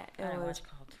watch that. I It didn't was watch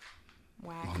Cult.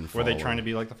 whack. Were they trying to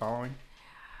be like The Following?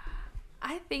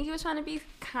 I think he was trying to be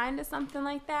kind of something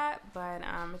like that, but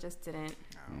it just didn't.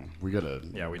 We gotta.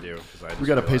 Yeah, we do. 'Cause I just We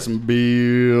gotta pay realized- some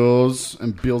bills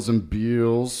and bills and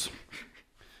bills.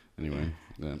 Anyway,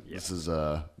 this is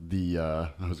I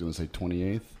was gonna say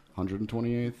 28th,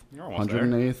 128th, You're almost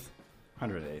 108th,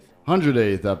 108th.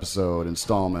 108th episode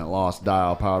installment, Lost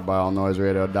Dial, powered by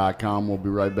allnoiseradio.com. We'll be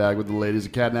right back with the ladies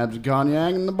of Catnaps and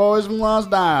Cognac and the boys from Lost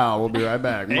Dial. We'll be right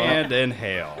back. And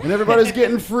inhale. And everybody's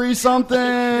getting free something.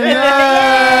 Yay!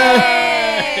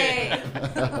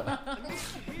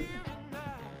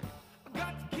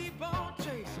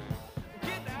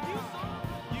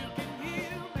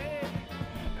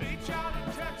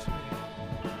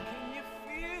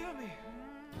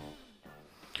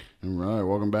 All right,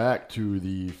 welcome back to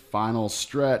the final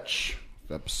stretch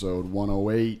of episode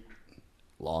 108,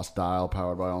 Lost Dial,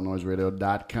 powered by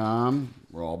allnoiseradio.com.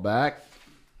 We're all back.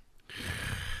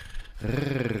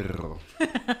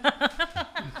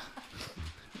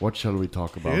 What shall we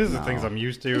talk about These are now? the things I'm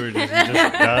used to. It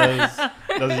just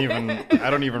doesn't even.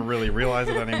 I don't even really realize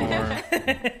it anymore.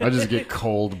 I just get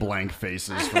cold, blank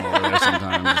faces from over there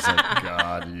sometimes. It's like,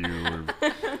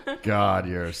 God,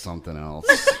 you're something else.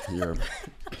 You're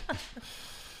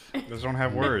Just don't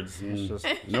have words. It's just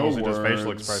No mostly just facial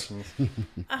words. expressions.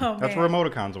 Oh, That's man. where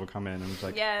emoticons will come in, and it's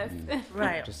like, Yes.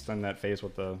 Right. just send that face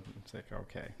with the. It's like,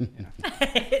 okay.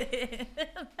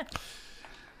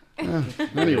 You know.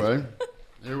 anyway.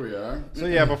 Here we are. So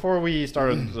yeah, before we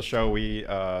started the show, we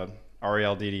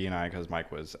Ariel, Didi, and I, because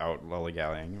Mike was out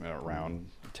lollygallying around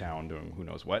town doing who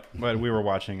knows what, but we were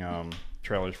watching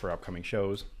trailers for upcoming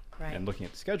shows Right. and looking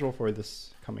at the schedule for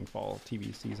this coming fall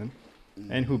TV season.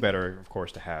 And who better, of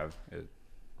course, to have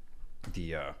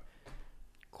the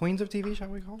Queens of TV, shall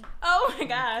we call it? Oh my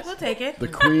gosh. We'll take it. The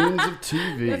Queens of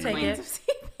TV. We'll take Queens it. of TV.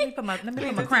 Let me put my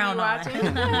Queens of crown TV on.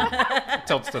 watching.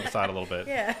 Tilts to the side a little bit.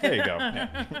 Yeah. There you go.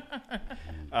 Yeah.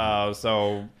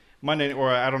 So Monday, or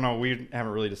I don't know, we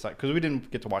haven't really decided, because we didn't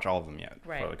get to watch all of them yet.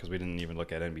 Right. Because we didn't even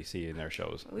look at NBC and their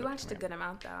shows. We that watched a come out. good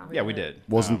amount though. Yeah, we did.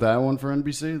 Wasn't that one for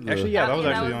NBC? The- Actually, yeah, that was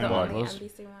Yeah, actually the only one. Blacklist.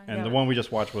 NBC one. And Yeah. the one we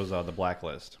just watched was The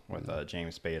Blacklist with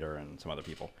James Spader and some other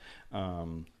people.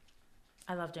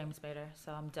 I love James Spader,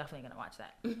 so I'm definitely gonna watch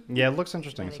that. Yeah, it looks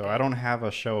interesting. Really So good. I don't have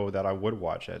a show that I would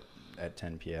watch at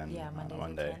 10 p.m. Yeah, on Mondays a at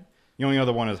Monday. 10. The only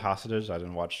other one is Hostages. I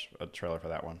didn't watch a trailer for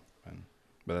that one.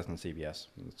 But that's on CBS.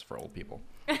 It's for old people.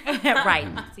 Right.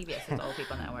 CBS is Old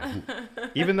People Network.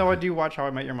 Even though I do watch How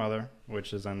I Met Your Mother,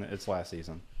 which is on its last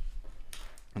season.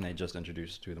 And they just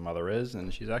introduced who the mother is,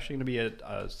 and she's actually going to be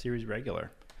a series regular.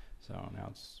 So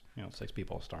now it's 6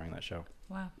 people starring that show.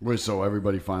 Wow. Wait, so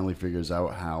everybody finally figures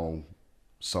out how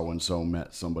so-and-so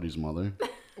met somebody's mother?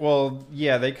 Well,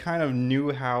 yeah, they kind of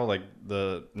knew how, like,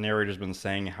 the narrator's been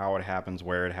saying how it happens,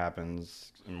 where it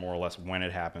happens, and more or less when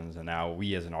it happens, and now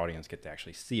we as an audience get to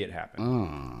actually see it happen.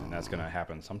 Oh, And that's going to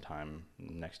happen sometime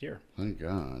next year, thank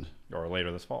God. or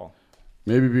later this fall.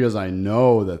 Maybe because I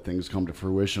know that things come to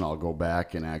fruition, I'll go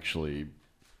back and actually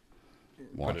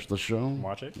watch the show.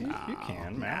 Watch it? You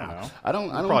can, man. I don't.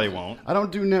 probably won't. I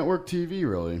don't do network TV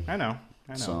really. I know.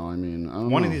 So I mean, I don't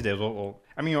One know. of these days,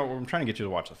 I'm trying to get you to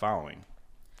watch The Following.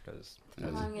 Because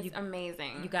It's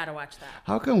amazing. You gotta watch that.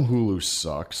 How come Hulu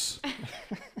sucks?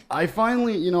 I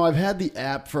finally, I've had the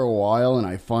app for a while, and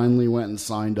I finally went and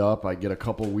signed up. I get a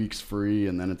couple weeks free,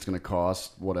 and then it's going to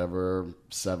cost whatever,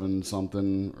 7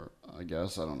 something, or I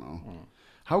guess. I don't know.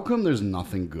 How come there's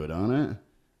nothing good on it?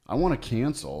 I want to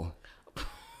cancel.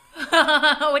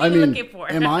 What are you looking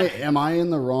for? am I in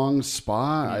the wrong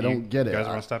spot? I don't get it. You guys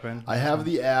want to step in? I have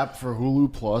the app for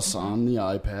Hulu Plus on the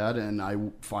iPad, and I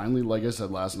finally, like I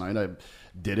said last night, I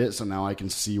did it, so now I can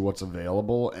see what's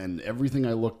available, and everything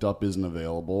I looked up isn't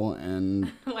available,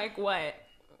 and Like what?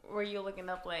 Were you looking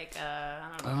up like I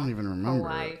don't even remember.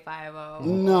 Hawaii 5-0?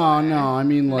 No, I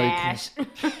mean like, MASH.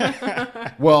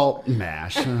 well,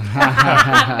 MASH.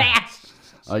 MASH.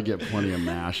 I get plenty of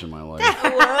MASH in my life.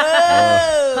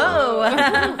 Oh.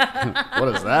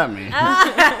 What does that mean?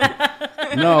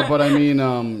 No, but I mean,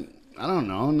 I don't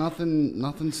know.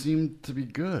 Nothing seemed to be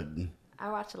good. I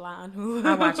watch a lot on Hulu.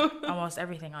 I watch almost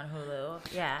everything on Hulu.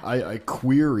 Yeah. I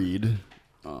queried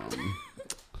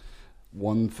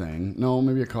one thing. No,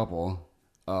 maybe a couple.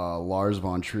 Lars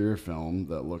von Trier film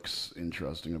that looks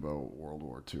interesting about World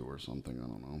War II or something. I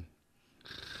don't know.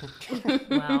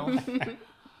 Well,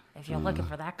 if you're looking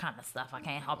for that kind of stuff, I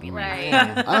can't help you. Right.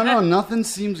 I don't know. Nothing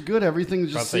seems good. Everything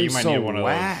just say you seems might so need one of those.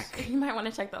 whack. You might want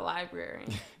to check the library.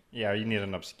 Yeah, you need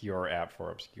an obscure app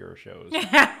for obscure shows.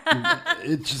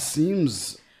 It just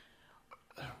seems.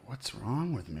 What's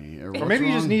wrong with me? Or maybe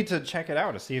you just need to check it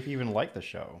out to see if you even like the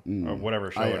show or whatever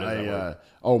show it is. that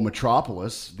we're-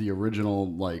 Metropolis, the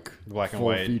original like Black and full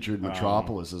white, featured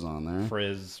Metropolis is on there.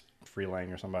 Frizz,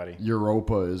 Freelang, or somebody.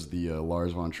 Europa is the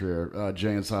Lars von Trier.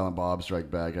 Jay and Silent Bob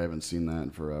Strike Back. I haven't seen that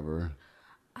in forever.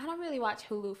 I don't really watch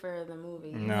Hulu for the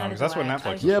movies. No, Neither 'cause that's do what I.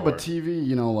 Netflix is Yeah, for. but TV,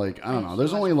 you know, like I don't know.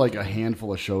 There's only like a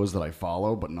handful of shows that I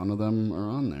follow, but none of them are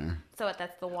on there. So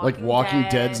that's the Walking Like Walking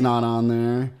Dead. Dead's not on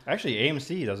there. Actually,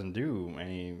 AMC doesn't do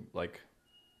any, like,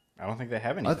 I don't think they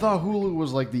have any. I thought Hulu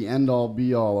was like the end all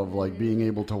be all of like being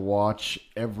able to watch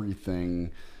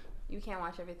everything. You can't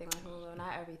watch everything on Hulu.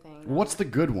 Not everything. What's the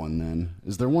good one then?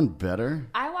 Is there one better?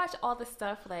 I watch all the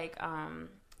stuff like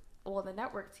the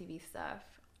network TV stuff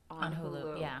on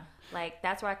Hulu. yeah. Like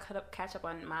that's where I catch up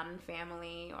on Modern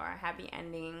Family or Happy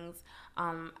Endings.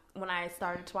 When I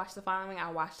started to watch The Following,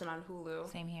 I watched it on Hulu.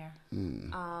 Same here.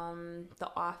 The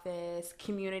Office,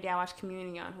 Community. I watched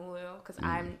Community on Hulu because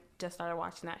I just started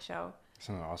watching that show.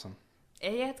 Something awesome.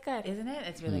 Yeah, it's good. Isn't it?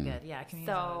 It's really good. Yeah.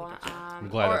 Community's a So, really good show. I'm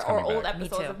glad that's or coming old back. Me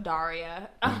episodes too. of Daria.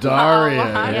 Daria,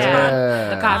 On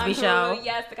yeah. The Cosby on Show. Hulu.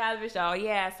 Yes, the Cosby Show.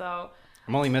 Yeah, so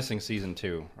I'm only missing season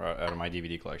 2 out of my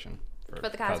DVD collection. for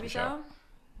the Cosby Show.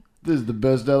 This is the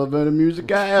best elevator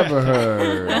music I ever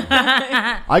heard.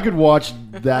 I could watch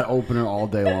that opener all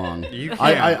day long. You can.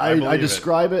 I believe it.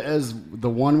 describe it as the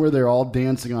one where they're all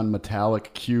dancing on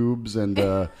metallic cubes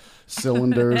and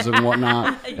cylinders and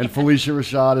whatnot. And Felicia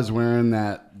Rashad is wearing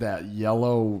that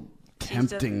yellow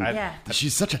tempting. Yeah.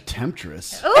 She's such a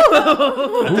temptress.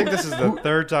 I think this is the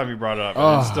third time you brought it up,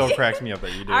 and it still cracks me up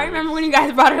that you did. I remember when you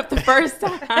guys brought it up the first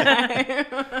time.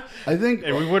 I think.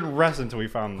 And we wouldn't rest until we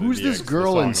found Who's the, this the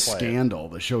girl song in to play it. Scandal?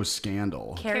 The show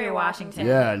Scandal. Carrie Washington.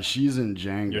 Yeah, and she's in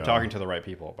Django. You're talking to the right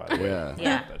people, by the way. Yeah.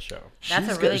 Yeah. That show. That's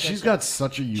She's a really good She's show. got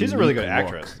such a unique She's a really good look.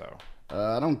 actress, though.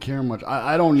 I don't care much.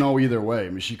 I don't know either way. I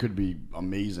mean, she could be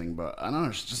amazing, but I don't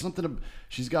know. She's just something.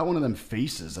 She's got one of them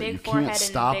faces that Big you forehead can't and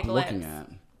stop big looking lips.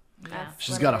 at. That's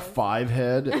She's what got it a is. 5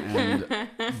 head and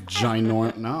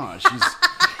ginormous. No,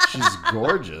 she's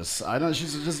gorgeous. I don't.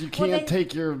 She's just you Well, can't then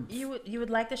take your. You would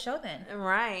like the show then.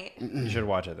 Right. You should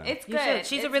watch it then. It's You good. should.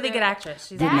 She's a It's really good good. actress.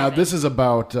 She's Now amazing. this is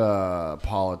about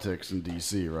politics in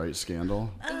D.C., right?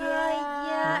 Scandal.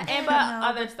 yeah, And but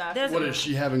other stuff. There's What is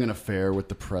she having an affair with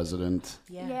the president?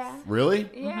 Yes. Yeah. Really?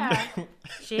 Yeah.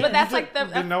 She But is. that's like the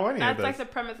didn't know any of that's this. like the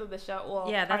premise of the show. Well,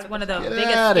 Yeah, part that's one of the show. Get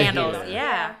biggest outta scandals. here.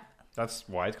 Yeah. That's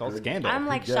why it's called Scandal. I'm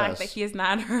like guess? shocked that he has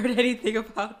not heard anything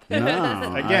about this.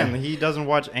 No. Again, he doesn't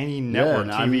watch any network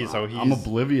yeah, TV, I'm, so he's. I'm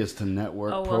oblivious to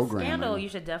network Oh well, programming. Scandal. You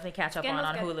should definitely catch up Scandal's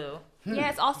on good. Hulu. Yeah,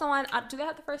 it's also on. Do they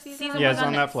have the first season? Season Yeah, one's it's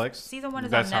on Net- Netflix. Season 1 is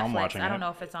That's on how I'm Netflix. watching I don't it. know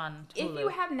if it's on Hulu. If you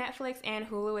have Netflix and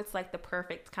Hulu, it's like the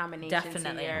perfect combination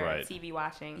Definitely. to your Right. TV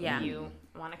watching. Yeah. If you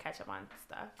want to catch up on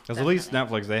stuff. Because at least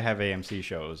Netflix, they have AMC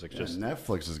shows. It's Yeah, just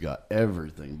Netflix has got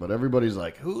everything, but everybody's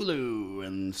like Hulu,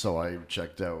 and so I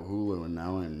checked out Hulu, and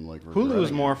now I'm like Hulu is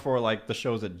regretting more it. for like the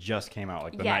shows that just came out,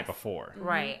 like the Yes. night before.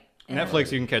 right. And-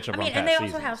 Netflix, you can catch up I mean, on and past they also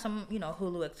seasons. have some,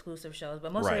 Hulu exclusive shows,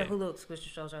 but most Right. of the Hulu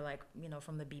exclusive shows are like,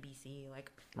 from the BBC,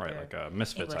 like Right, their like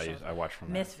Misfits. English shows. I watch from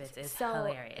that. Misfits is So,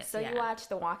 hilarious. so yeah. you watch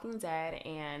The Walking Dead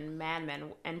and Mad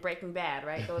Men and Breaking Bad,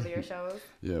 right? Those are your shows,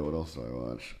 Yeah, what else do I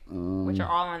watch? which are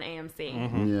all on AMC.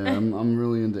 Yeah, I'm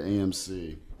really into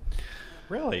AMC.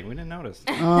 Really, we didn't notice.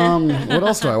 What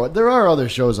else do I watch? There are other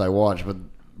shows I watch, but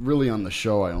really on the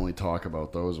show I only talk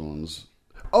about those ones.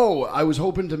 Oh, I was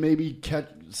hoping to maybe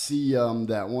see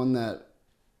that one that.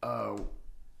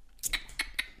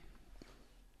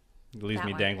 It leaves That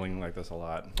me one. dangling like this a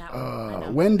lot. That one, I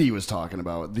know. Wendy was talking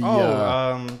about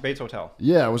the. Bates Hotel.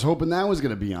 Yeah, I was hoping that was going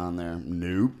to be on there.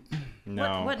 Nope.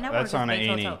 No, what network that's is on Bates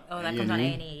A&E. Hotel? Oh, that comes on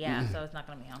A&E? A&E. Yeah, so it's not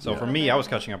going to be on. So Hulu. for me, I was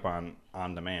catching up on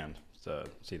demand to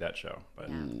see that show, but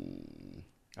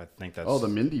I think that's Oh, the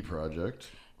Mindy Project.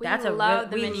 We That's a love real-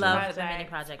 the we Mini love Project. the Mini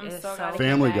Project. I'm It's so so glad it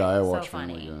Family came Guy. I back. watch so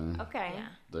Family funny. Guy. Okay. Yeah.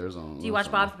 There's on. Do you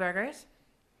watch Bob's Burgers?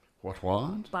 What?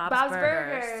 Bob's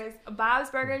Burgers. Bob's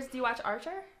Burgers. Do you watch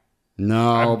Archer? No,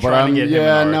 I'm but trying to get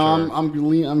him in no,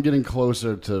 Archer. I'm getting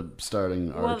closer to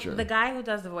starting Well, Archer. the guy who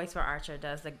does the voice for Archer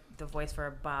does the voice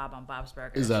for Bob on Bob's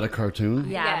Burgers. Is that a cartoon?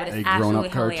 Yeah, Yes. but it's A absolutely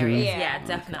grown-up cartoon? hilarious. Yeah. Yeah,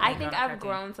 definitely. I think grown-up I've cartoon.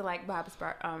 grown to like Bob's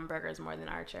Burgers more than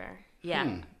Archer.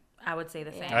 Yeah, I would say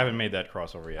the same. I haven't made that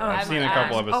crossover yet. Oh, I've seen a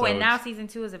couple episodes. Oh, and now season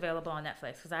 2 is available on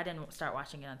Netflix because I didn't start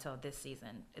watching it until this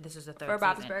season. This is the third For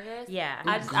Bob's season. Burgers? Yeah.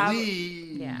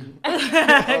 Glee. yeah.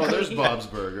 Oh, there's Bob's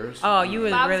Burgers. Oh, you would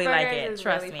Bob's really like Burgers it. is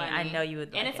Trust really me. funny. I know you would.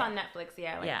 And like it's it. on Netflix.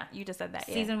 Yeah. Like Yeah. You just said that.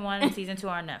 Yeah. Season 1 and season 2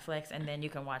 are on Netflix, and then you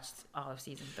can watch all of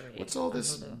season 3. What's all on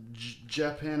this Hulu.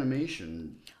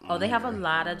 Japanimation? Oh, they have a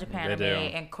lot of Japan They do.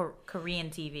 anime and Korean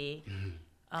TV.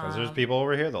 Because there's people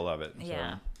over here that love it. So.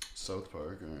 Yeah. South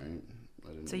Park. All right.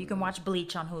 I didn't So you know can that. watch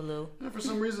Bleach on Hulu. Yeah, for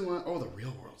some reason, oh, the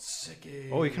Real World Sick.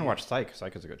 Oh, you can watch Psych.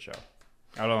 Psych is a good show.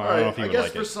 I don't All know right, if you I would guess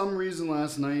like for it. some reason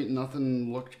last night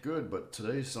nothing looked good, but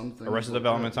today something. Arrested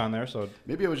Development's on there, so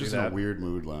Maybe I was do just in a that. weird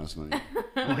mood last night.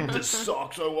 Like, this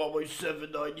sucks. I want my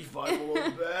 $7.95 a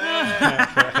little bad.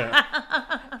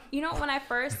 You know, when I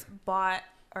first bought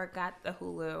or got the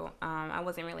Hulu, I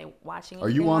wasn't really watching. Are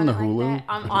you anything on the it Hulu? Like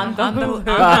that. I'm on the Hulu.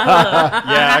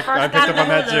 Yeah, I picked up on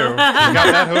that too. You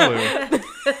got that Hulu.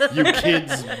 You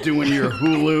kids doing your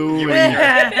Hulu. You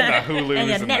and the Hulus And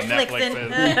your and the Netflixing.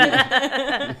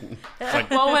 Netflixes. It's like,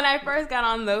 Well, when I first got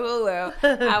on the Hulu,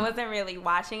 I wasn't really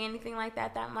watching anything like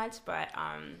that much, but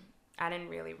I didn't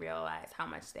really realize how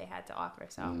much they had to offer.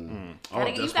 So you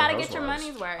gotta get your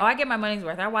money's worth. Oh, I get my money's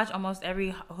worth. I watch almost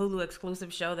every Hulu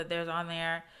exclusive show that there's on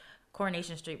there.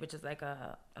 Coronation Street, which is like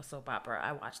a soap opera.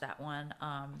 I watched that one.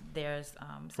 There's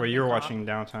where you were something watching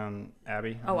Downton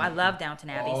Abbey. called- Oh, I love Downton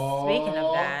Abbey. Speaking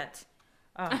of that,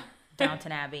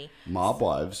 Downton Abbey. Mob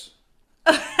Wives.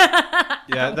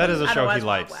 Yeah, that is a I don't show he watch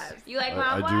likes. Mob Wives. You like I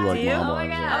Mob do Wives? like Do you? Mob Oh my Wives,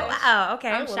 yeah. god. Oh, okay.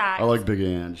 I'm Well, shocked. I like Big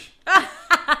Ange.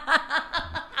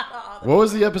 What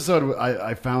was the episode?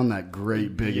 I found that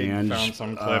great Big You Ange. found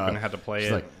some clip and had to play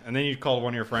she's it, like- and then you called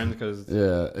one of your friends because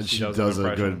Yeah, and she does does an a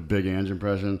impression. good Big Ange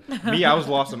impression. me, I was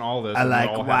lost in all this. I and we like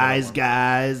all had wise one.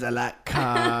 guys. I like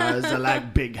cars. I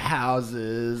like big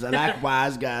houses. I like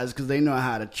wise guys because they know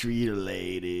how to treat a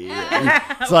lady. And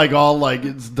it's like all like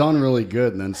it's done really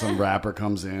good, and then some rapper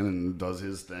comes in and does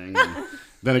his thing. And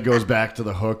then it goes back to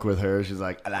the hook with her. She's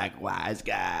like, I like wise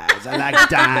guys. I like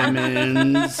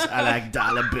diamonds. I like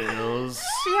dollar bills.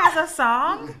 She has a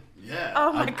song. Yeah.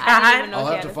 Oh my I didn't even god. know I'll she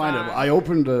have had to a find it. song. I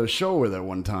opened a show with her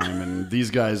one time, and these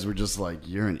guys were just like,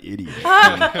 "You're an idiot." And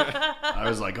I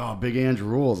was like, "Oh, Big Ange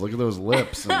rules. Look at those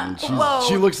lips." And Whoa.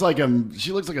 she looks like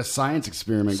a science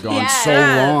experiment gone Yes, so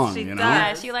long. she You know.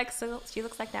 does. Yeah, she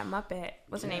looks like that Muppet.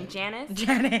 What's her name? Janice.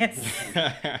 Janice.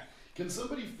 Can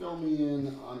somebody fill me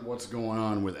in on what's going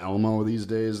on with Elmo these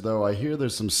days? Though I hear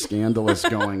there's some scandalous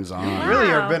goings on. Really,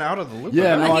 Wow. I've been out of the loop.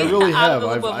 Yeah, with that. no, I really Out have. of the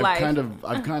I've, loop of I've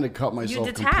life. kind of cut myself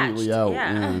detached, completely out.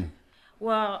 yeah. Yeah.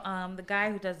 Well, the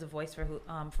guy who does the voice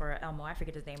for Elmo, I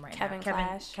forget his name right Kevin now.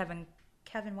 Clash.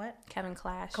 Kevin what? Kevin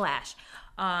Clash. Clash.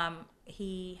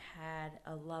 He had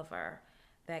a lover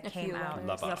that came few out.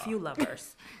 lovers. A few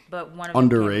lovers, but one of them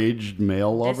Underage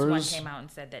male This one lovers. came out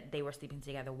and said that they were sleeping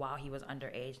together while he was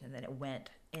underage, and then it went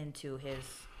into his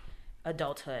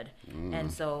adulthood.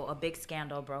 And so a big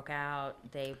scandal broke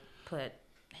out. They put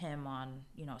him on,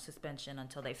 suspension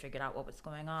until they figured out what was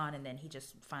going on, and then he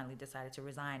just finally decided to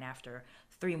resign after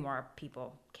 3 more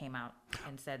people came out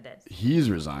and said that. He's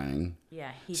resigning.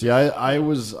 Yeah, he See, I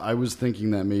was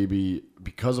thinking that maybe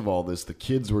because of all this, the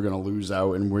kids were going to lose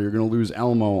out, and we're going to lose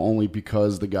Elmo only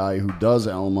because the guy who does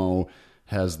Elmo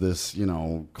has this,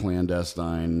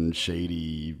 clandestine,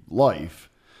 shady life.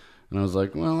 And I was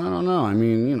like, well, I don't know. I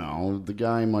mean, the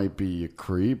guy might be a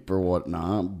creep or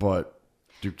whatnot, but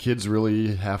do kids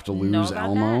really have to lose about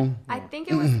Elmo? I think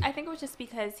it was just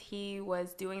because he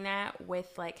was doing that with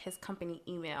like his company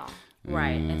email.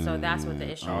 right, and so that's what the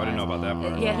issue Oh, I was. didn't know about that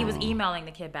part. Yeah, he was emailing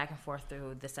the kid back and forth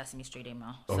through the Sesame Street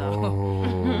email.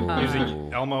 So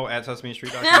Using Elmo at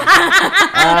SesameStreet.com.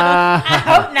 I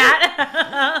hope not.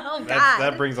 Oh God.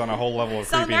 That brings on a whole level of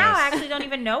So creepiness. now I actually don't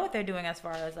even know what they're doing as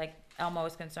far as like Elmo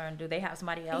is concerned. Do they have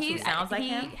somebody else who sounds like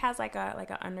him? He has like an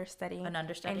understudy. An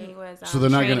understudy? And he was So they're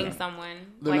not training gonna- someone.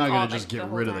 They're like, not all, going to just like, get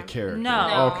whole rid of the time. character.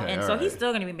 No, Okay, and all so right. he's still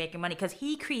going to be making money because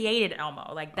he created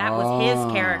Elmo. Like that was his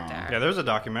character. Yeah, there's a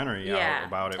documentary Yeah. out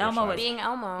about it. Elmo which I- was- Being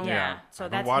Elmo. Yeah, so I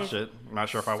haven't that's watched his- it. I'm not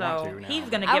sure if I want to. Now. he's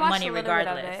going to I get watched money a little bit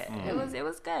of regardless. it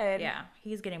was good. Yeah,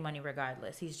 he's getting money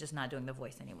regardless. He's just not doing the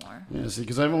voice anymore. Yeah, see,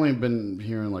 because I've only been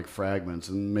hearing like fragments,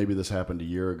 and maybe this happened a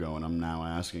year ago, and I'm now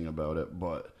asking about it.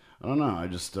 But I don't know. I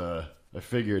just I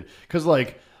figured because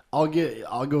like I'll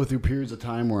go through periods of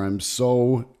time where I'm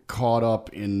so caught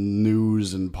up in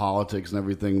news and politics and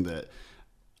everything that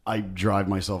I drive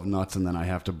myself nuts, and then I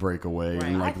have to break away Right.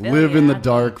 and I like feel live you. in the I feel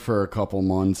dark for a couple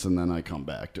months, and then I come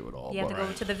back to it all. You have But- to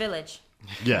go to the village.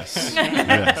 Yes,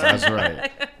 yes, that's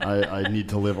right. I need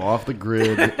to live off the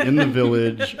grid in the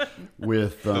village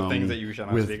with The things that you shall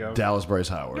not with speak of. Dallas Bryce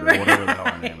Howard or whatever the hell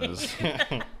her name is.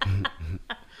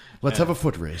 Let's have a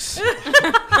foot race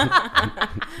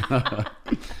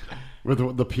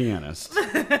with the pianist.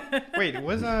 Wait,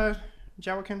 was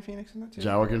Joaquin Phoenix in that too?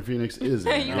 Joaquin Phoenix is.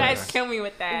 In You it, guys yes. kill me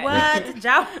with that. What?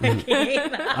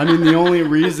 Joaquin? I mean, the only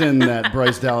reason that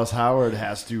Bryce Dallas Howard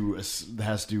has to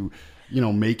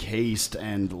make haste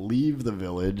and leave the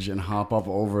village and hop up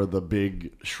over the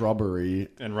big shrubbery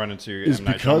And run into is M.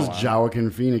 Night because Shyamalan.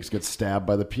 Joaquin Phoenix gets stabbed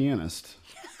by the pianist.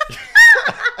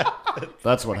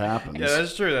 That's what happens. Yeah,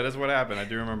 that's true. That is what happened. I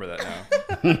do remember that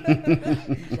now.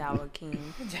 Jawa King.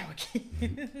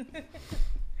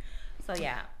 So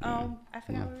yeah, I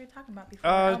forgot what we were talking about before.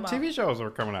 TV shows are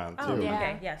coming on too. Oh, Yeah.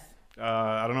 okay, yes.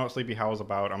 I don't know what Sleepy Hollow's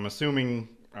about. I'm assuming.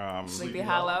 Sleepy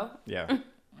Hollow. Yeah,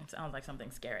 It sounds like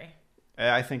something scary.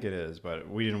 I think it is, but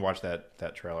we didn't watch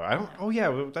that trailer. I don't. Oh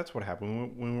yeah, that's what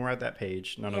happened when we were at that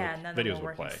page. None of the videos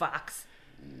would play. Fox.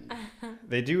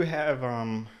 They do have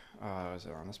is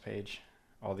it on this page?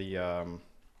 All the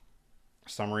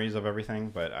summaries of everything,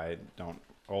 but I don't.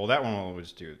 Oh, that one will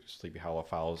just do. Sleepy Hollow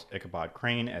follows Ichabod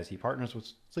Crane as he partners with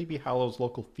Sleepy Hollow's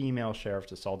local female sheriff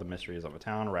to solve the mysteries of a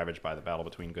town ravaged by the battle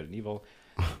between good and evil.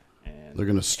 And They're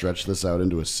gonna stretch this out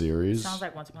into a series. Sounds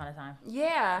like Once Upon a Time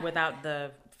Yeah. without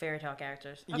the fairy tale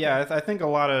characters. Okay. yeah, I think a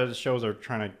lot of shows are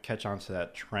trying to catch on to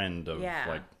that trend of Yeah.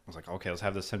 like, I was like, okay, let's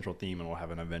have this central theme and we'll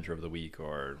have an adventure of the week.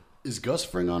 Or Is Gus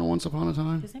Fring on Once Upon a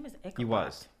Time? His name is Ichabod. he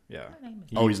was, yeah. His name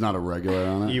is- Oh, he's not a regular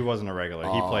on it. He wasn't a regular.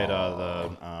 He played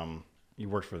he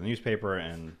worked for the newspaper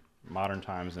in modern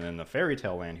times, and in the fairy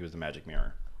tale land, he was the Magic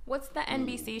Mirror. What's the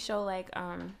NBC show like?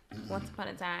 Once Upon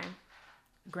a Time.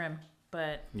 Grimm,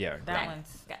 but Yeah, that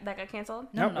one's That got canceled.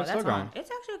 no, Nope, no, it's that's still on. going. It's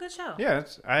actually a good show.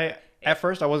 Yeah, at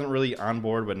first I wasn't really on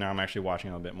board, but now I'm actually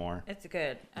watching it a bit more. It's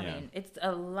good. I Yeah. mean, it's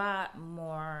a lot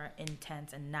more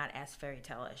intense and not as fairy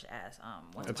tale-ish as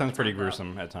Once It Upon sounds a pretty Time, though.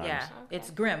 gruesome at times. Yeah, it's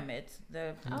grim. It's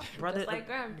the brother, just like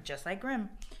Grimm. just like Grimm.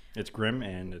 It's grim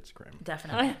and it's grim.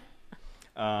 Definitely.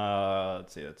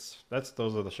 Let's see.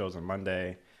 Those are the shows on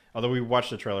Monday. Although we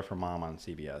watched the trailer for Mom on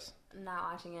CBS. Not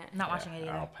watching it. Not watching it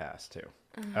either. I'll pass too.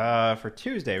 For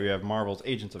Tuesday we have Marvel's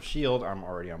Agents of S.H.I.E.L.D. I'm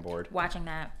already on board. Watching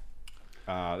that.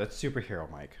 That's superhero,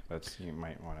 Mike. You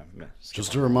might want to.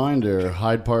 Just a reminder,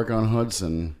 Hyde Park on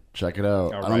Hudson. Check it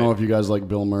out. All I don't know right. if you guys like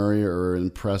Bill Murray or are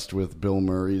impressed with Bill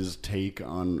Murray's take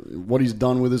on what he's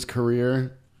done with his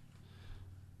career.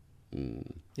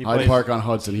 Hyde Park on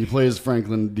Hudson. He plays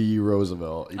Franklin D.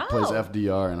 Roosevelt. He plays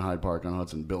FDR in Hyde Park on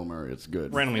Hudson. Bill Murray. It's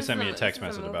good. randomly sent me a Is text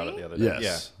this a message about it movie? the other day.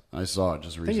 Yes. I saw it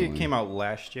just Yeah. I recently. think it came out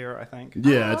last year. I think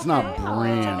Yeah, it's not okay.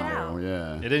 brand Check it out. new.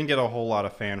 Yeah. it didn't get a whole lot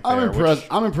of fanfare. I'm impressed.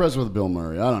 Which, I'm impressed with Bill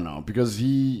Murray. I don't know because he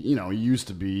used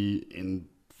to be in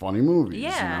funny movies.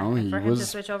 Yeah, you know? and He for him to was.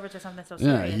 switch over to something so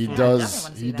Yeah, serious. he I definitely does.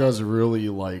 wanna see He that. does really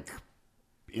like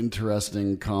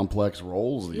interesting, complex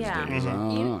roles these Yeah. days. I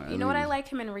don't know. You know what I liked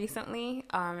him in recently,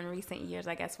 in recent years,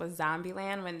 I guess, was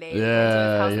Zombieland when they went to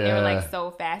Yeah, his house and they were yeah. like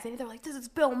so fascinated. They're like, "This is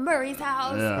Bill Murray's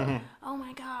house." Yeah. Oh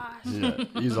my gosh. Yeah,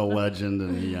 he's a legend,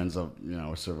 and he ends up,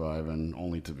 surviving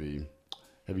only to be.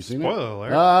 Have you seen Spoiler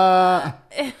it?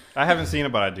 alert. I haven't seen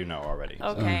it, but I do know already. so.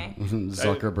 Okay.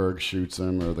 Zuckerberg shoots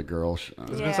him, or the girl. It's Yeah.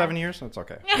 been 7 years, so it's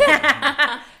okay.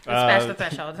 It's past the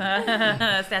threshold.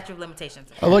 Statute of limitations.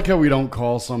 I like how we don't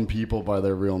call some people by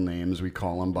their real names. We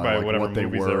call them by, By like, whatever what they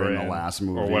movies were they in the last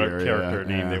movie, or what or, character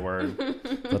yeah, name yeah. they were.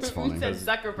 That's funny. He said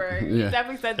Zuckerberg. Yeah. He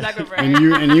definitely said Zuckerberg.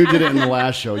 and you did it in the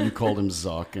last show. You called him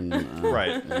Zuck, and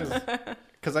Right.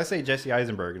 Because I say Jesse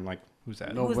Eisenberg, and like, who's that?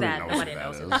 Who's nobody that? knows Nobody who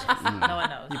knows who that that is. is. No one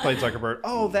knows. He played Zuckerberg.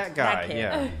 Oh, that guy. That kid.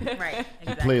 Yeah. Right.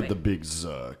 Exactly. Played the big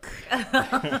Zuck.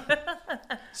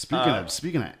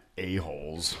 Speaking of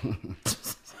a-holes,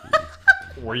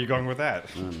 Where are you going with that?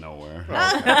 nowhere.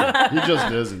 He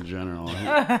just is in general.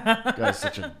 Guy's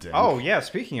such a dick. Oh, yeah.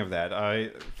 Speaking of that,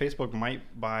 Facebook might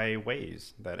buy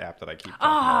Waze, that app that I keep. Oh,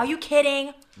 talking are about. you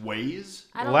kidding? Waze?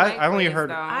 I don't Well, like I only Waze, heard-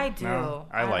 though. I do. No,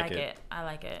 I like it. it. I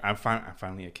like it. I'm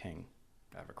finally a king.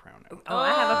 I have a crown now. Oh, I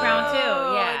have a crown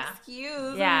too. Yeah.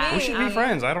 Excuse Yeah. me. We should be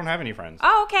friends. I don't have any friends.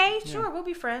 Oh, okay. Sure. We'll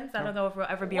be friends. I don't know if we'll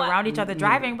ever be What? around each other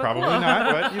driving, but Probably cool.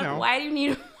 not, but you know. Why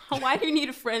do you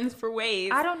need friends for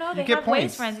Waze? I don't know. They get have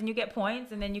points. Waze friends, and you get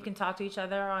points, and then you can talk to each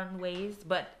other on Waze,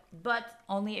 but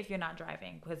only if you're not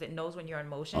driving, because it knows when you're in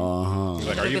motion. He's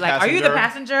like, It'll are be you like, are you the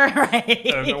passenger?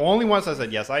 Right. Only once I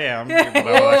said yes, I am. But I was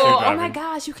actually Oh driving. my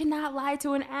gosh, you cannot lie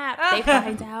to an app. They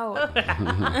find out.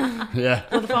 Yeah.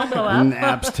 Will the phone blow And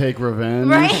up? apps take revenge.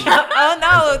 Right? Oh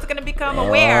no, it's gonna become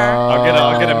aware.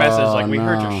 I'll get a message like, we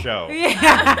heard no. your show.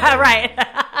 Yeah, right.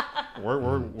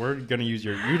 We're gonna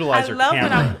utilize your when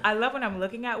camera. I love when I'm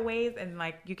looking at Waze and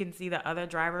like you can see the other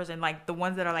drivers and like the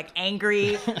ones that are like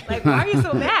angry, like why are you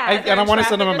so mad? And I want to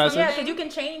send them a message. Yeah, because you can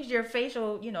change your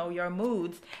facial, your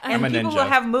moods, and I'm a people ninja. will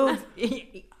have moods.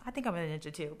 I think I'm a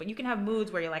ninja too, but you can have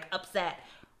moods where you're like upset.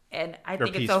 And I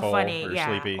think it's so peaceful, funny. or Yeah.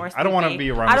 sleepy. Or I don't wanna sleepy.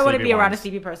 be around I don't the want to sleepy be around a ones.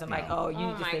 sleepy person. Like, oh, you Oh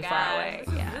need to my stay god. far away.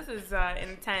 Yeah. This is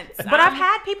intense. But I've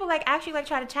had people like actually like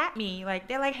try to chat me. Like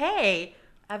they're like, hey,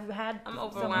 I've had. I'm someone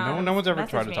overwhelmed. No one's ever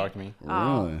message tried to talk to me.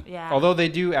 Oh, Really? yeah. Although they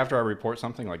do after I report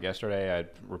something. Like yesterday, I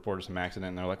reported some accident,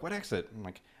 and they're like, "What exit?" I'm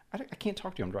like, "I can't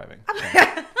talk to you. I'm driving."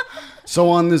 So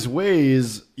on this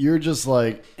Waze, you're just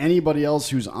like anybody else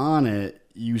who's on it.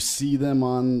 you see them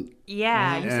on.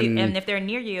 Yeah, and if they're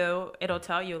near you, it'll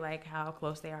tell you like how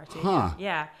close they are to you.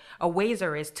 Yeah, a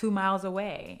Wazer is 2 miles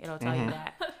away. It'll tell you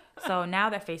that. So now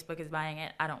that Facebook is buying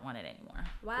it, I don't want it anymore.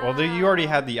 Wow. Well, you already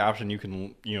had the option. You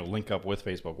can link up with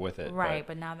Facebook with it. Right,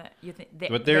 but now that you think,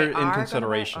 but they're in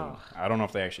consideration. I don't know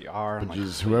if they actually are. But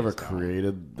whoever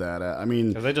created that, I mean,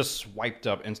 because they just swiped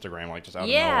up Instagram like just out of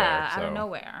nowhere. Yeah, out of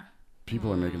nowhere.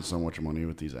 People are making so much money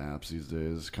with these apps these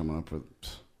days. Coming up with,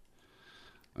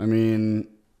 I mean,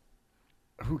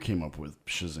 who came up with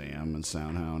Shazam and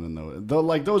SoundHound and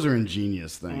those are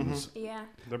ingenious things. Mm-hmm. Yeah.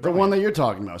 The one that you're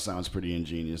talking about sounds pretty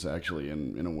ingenious, actually,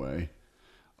 in a way.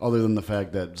 Other than the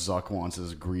fact that Zuck wants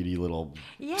his greedy little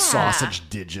sausage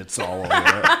digits all over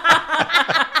it.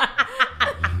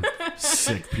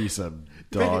 Sick piece of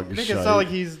dog shit. Make it sound like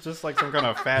he's just like some kind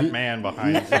of fat man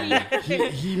behind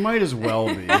him. He might as well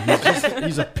be.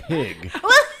 He's a pig.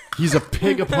 He's a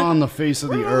pig upon the face of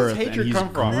the earth, and he's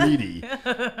greedy.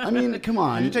 I mean, come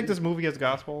on. Did you take this movie as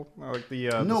gospel? Like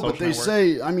no, but they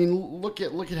say. I mean, look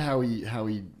at how he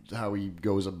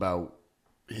goes about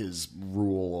his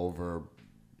rule over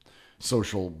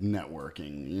social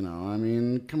networking. You know, I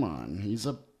mean, come on. He's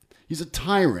a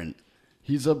tyrant.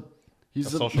 He's a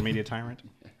social media tyrant.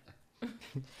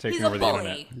 Taking over the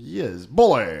internet. He is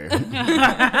bully.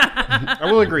 I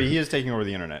will agree. He is taking over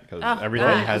the internet because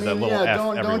everybody has that little F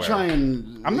everywhere. Don't try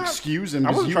and excuse him.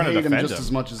 I wasn't trying to defend him just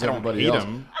as much as everybody else. else.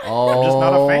 Him. Oh, I'm just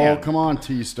not a fan. Come on,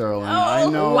 T. Sterling. I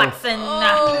know. Watson.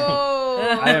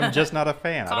 I am just not a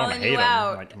fan. I don't hate him.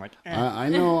 I'm like, I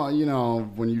know. You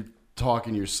know, when you talk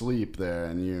in your sleep there,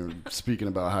 and you're speaking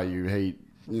about how you hate.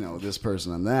 You know, this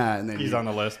person and that, and then he's on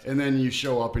the list. And then you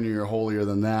show up and you're holier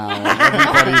than thou.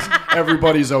 And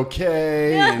everybody's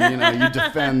okay, and you know you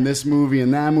defend this movie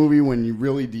and that movie when you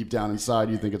really deep down inside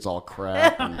you think it's all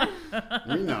crap. And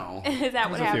we know. Is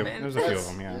that what happened? There's a few of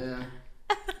them, yeah.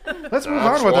 Let's move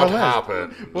on with our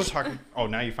list. We'll talk. Oh,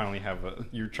 now you finally have.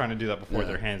 You're trying to do that before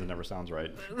their hands. It never sounds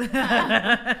right.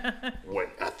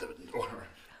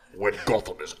 When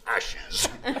Gotham is ashes,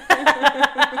 then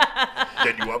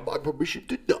you have my permission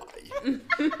to die.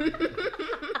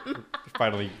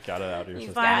 Finally got it out of your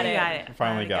system.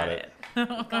 Finally got it.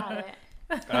 Got it.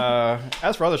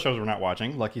 As for other shows we're not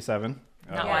watching, Lucky 7.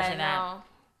 Not watching that.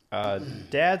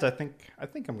 Dads, I think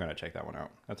I'm gonna check that one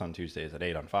out. That's on Tuesdays at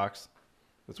 8 on Fox.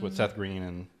 That's with Seth Green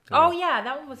and. Oh yeah,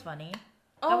 that one was funny.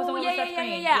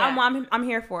 Yeah. I'm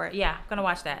here for it. Yeah, gonna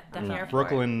watch that. Definitely.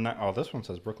 Brooklyn. Oh, this one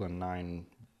says Brooklyn 9.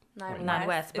 9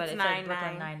 West, but it's like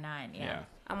Brooklyn 9-9. Yeah.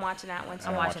 I'm watching that one.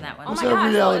 I'm watching that one. Oh so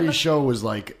every reality show was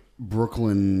like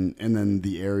Brooklyn and then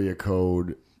the area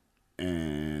code,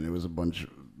 and it was a bunch of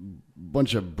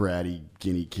bratty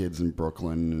guinea kids in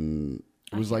Brooklyn, and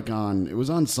it was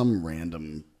on some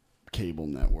random cable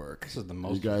network. This is the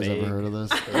most. You guys vague. ever heard of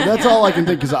this? That's all I can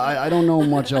think because I don't know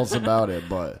much else about it,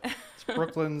 but.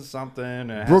 Brooklyn something.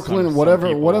 Brooklyn,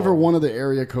 whatever one of the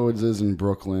area codes is in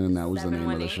Brooklyn, and that was the name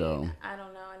of the show. I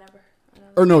don't know. I never.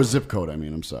 Or no, zip code. I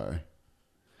mean, I'm sorry.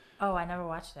 Oh, I never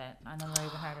watched it. I never even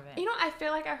heard of it. You know, I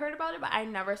feel like I heard about it, but I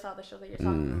never saw the show that you're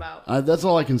talking about. That's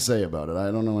all I can say about it. I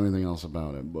don't know anything else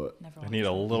about it, but I need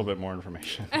a little bit more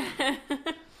information.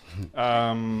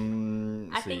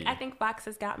 I think Fox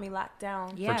has got me locked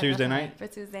down. Yeah, for Tuesday night. For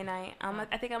Tuesday night,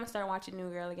 I think I'm gonna start watching New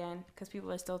Girl again because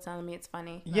people are still telling me it's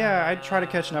funny. Yeah, I try to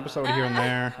catch an episode here and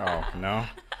there. Oh no,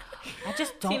 I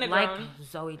just don't like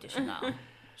Zooey Deschanel.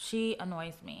 She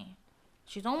annoys me.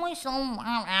 She's always so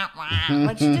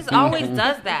like she just always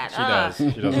does that.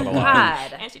 She does it a lot.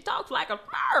 God. And she talks like a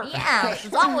bird. Yeah,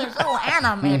 she's always so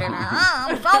animated.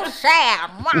 I'm so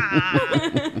sad.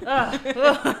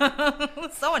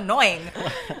 So annoying.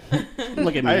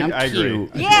 Look at me, I'm I cute.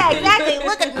 agree. Yeah, exactly.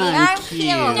 Look at me, I'm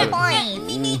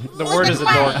cute. The word is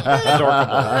adorable.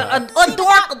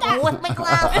 Adorable with my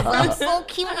glasses. I'm so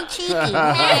cute and cheeky.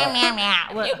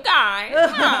 You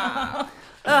guys.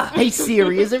 Hey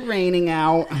Siri, is it raining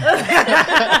out?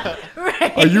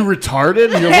 Are you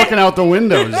retarded? You're looking out the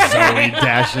window, Zoe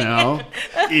Deschanel.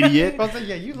 Idiot.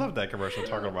 Yeah, you love that commercial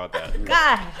talking about that.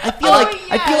 God. I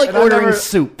feel like ordering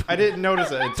soup. I didn't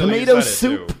notice it until Tomato you said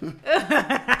soup. It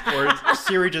too. Or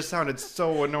Siri just sounded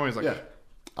so annoying. It's like,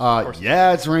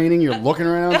 yeah, it's raining. You're looking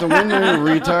around out the window, you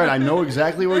retard. I know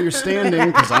exactly where you're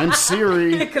standing because I'm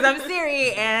Siri. Because I'm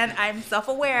Siri and I'm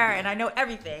self-aware and I know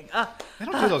everything. They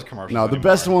don't do those commercials. No, the anymore.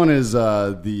 best one is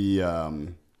the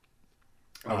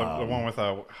one with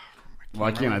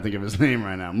why can't I think of his name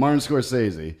right now? Martin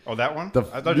Scorsese. Oh, that one?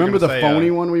 Remember the phony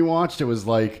one we watched? It was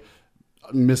like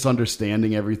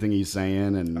misunderstanding everything he's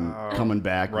saying and coming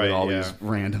back with all these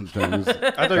random things. I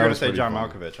thought you were going to say John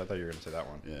Malkovich. I thought you were going to say that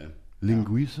one. Yeah.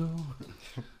 Linguiso?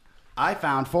 I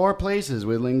found 4 places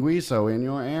with linguiço in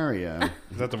your area.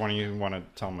 Is that the one you want to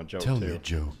tell them a joke Tell too? me a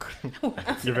joke.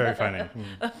 You're very funny.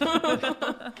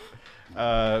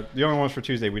 The only ones for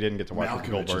Tuesday we didn't get to watch the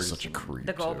Malkovich Goldbergs. is such a creep.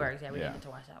 The too. Goldbergs, yeah, we Yeah. didn't get to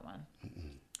watch that one.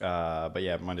 But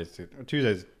yeah,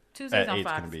 Tuesdays at on 8's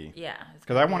Fox. gonna be. Yeah.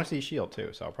 Because I want to see Shield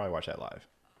too, so I'll probably watch that live.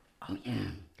 Oh, yeah.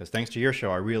 Because thanks to your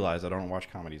show, I realized I don't watch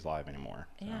comedies live anymore.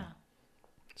 So Yeah.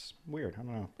 it's weird. I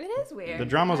don't know. It is weird. The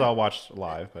dramas I'll watch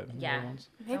live, but Yeah.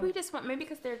 Maybe we just want, maybe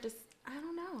because they're just, I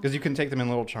don't know. because you can take them in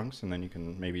little chunks and then you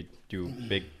can maybe do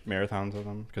big marathons of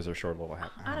them because they're short little.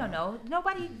 I don't know.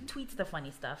 Nobody tweets the funny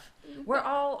stuff. We're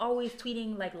all always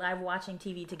tweeting like live watching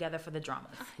TV together for the dramas.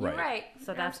 You're Right. right.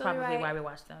 So You're that's absolutely probably right. why we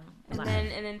watch them. And live.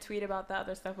 then tweet about the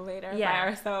other stuff later by Yeah,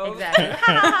 ourselves. exactly.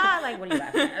 Like, what are you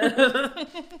laughing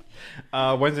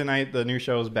at? Wednesday night, the new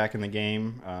show's Back in the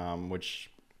Game, which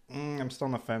I'm still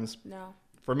on the fence. No,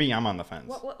 For me, I'm on the fence.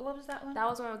 What was that one? that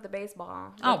was one with the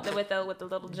baseball. Oh. with the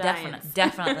little giants,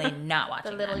 Definitely not the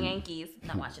watching little that. Yankees.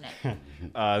 Not watching it.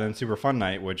 Then Super Fun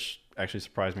Night, which actually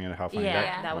surprised me at how funny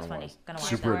Yeah, that one was funny. Gonna watch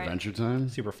Super Right. Adventure Time?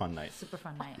 Super Fun Night. Super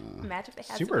fun night. Imagine if they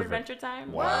had Super Super Adventure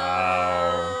Time.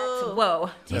 Wow. Whoa.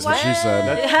 Do you That's what she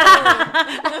said.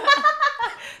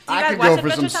 I guys could watch go for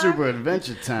Adventure some Time? Super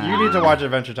Adventure Time. You need to watch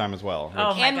Adventure Time as well, which,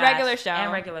 Oh my And gosh. regular show.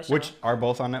 And regular show. which are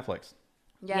both on Netflix.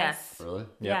 Yes. Really?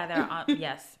 Yeah, they're on.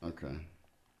 Yes. Okay.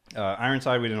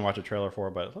 Ironside, we didn't watch a trailer for,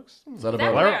 but it looks. Is that Is that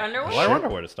about Blair it? Underwood? Blair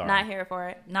Underwood is starring. Not here for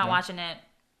it. Not watching it.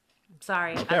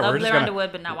 Sorry. Okay, I love we're just Blair gonna-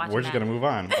 Underwood, but not watching We're just that. gonna move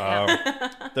on.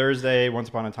 Thursday, Once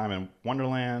Upon a Time in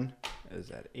Wonderland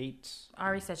is at 8.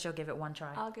 Ari said she'll give it one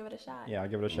try. I'll give it a shot. Yeah, I'll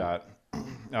give it a shot.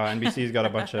 NBC's got a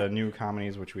bunch of new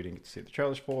comedies which we didn't get to see the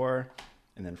trailers for,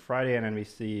 and then Friday on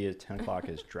NBC at 10 o'clock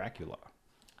is Dracula.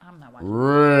 I'm not watching.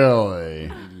 Really?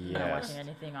 I'm not Yes. watching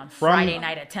anything on From- Friday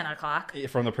night at 10 o'clock.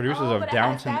 From the producers Oh, of but it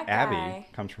has Downton that Abbey guy.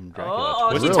 comes from Dracula. Oh,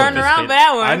 It's she twisted, turned this around kid. for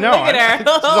that one. I know. Look at her. She's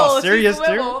all She serious too.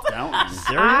 swiveled. Downton.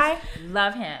 Serious? I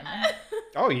love him.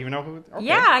 Oh, you even know who? Okay.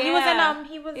 Yeah, he was Yeah. in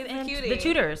he was He's a in cutie. The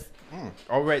Tudors.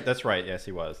 Oh, right. That's right. Yes,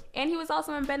 he was. And he was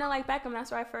also in Bending Like Beckham.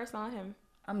 That's where I first saw him.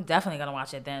 I'm definitely gonna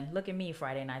watch it then. Look at me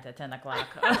Friday nights at 10 o'clock.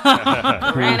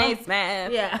 Granny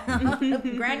Smith. Yeah,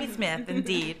 Granny Smith,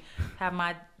 indeed. Have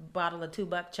my bottle of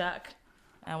 $2 Chuck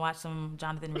and watch some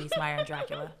Jonathan Rhys-Meyer and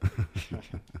Dracula.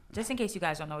 Just in case you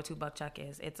guys don't know what $2 Chuck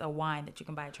is, it's a wine that you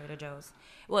can buy at Trader Joe's.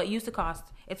 Well, it used to cost.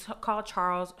 It's called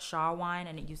Charles Shaw wine,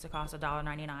 and it used to cost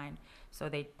 $1.99. So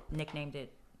they nicknamed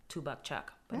it $2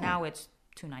 Chuck, but now it's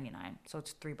 $2.99. So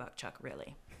it's $3 Chuck,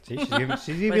 really. See,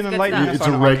 she's even good enlightening stuff. us It's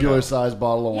on a how regular to- sized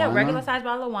bottle of wine. Yeah, regular then? size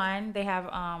bottle of wine. They have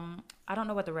I don't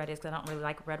know what the red is because I don't really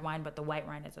like red wine, but the white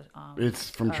wine is It's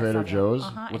from Trader Sauvignon. Joe's.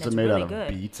 And What's it's it made really out of? good.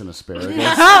 Beets and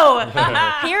asparagus? No,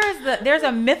 there's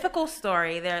a mythical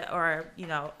story there, or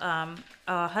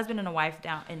a husband and a wife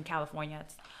down in California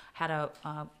had a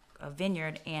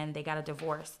vineyard and they got a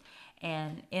divorce,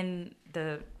 and in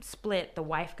the split, the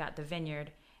wife got the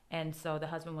vineyard, and so the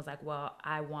husband was like, "Well,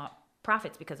 I want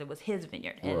profits because it was his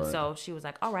vineyard," and Right. so she was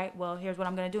like, "All right, well, here's what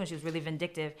I'm gonna do," and she was really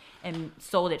vindictive and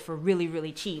sold it for really,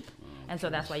 really cheap, and so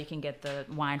that's why you can get the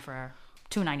wine for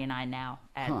 $2.99 now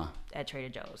at Trader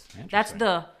Joe's. That's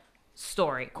the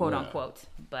story, quote unquote,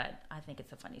 but I think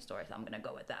it's a funny story, so I'm gonna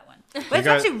go with that one. But it's guys-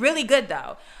 actually really good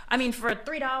though. I mean, for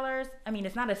 $3, I mean,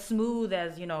 it's not as smooth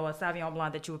as a Sauvignon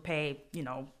Blanc that you would pay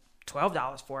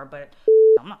 $12 for, but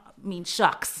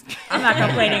shucks, I'm not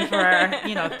complaining for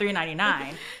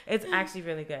 $3.99. It's actually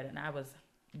really good, and I was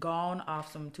gone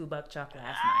off some $2 Chuck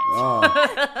last night. Oh,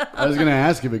 I was gonna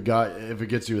ask if it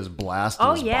gets you as blasted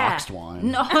Oh as yeah, boxed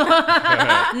wine. no,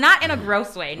 not in a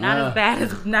gross way. Not as bad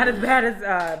as.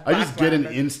 I just get an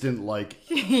instant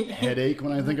headache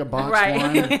when I think of boxed Right.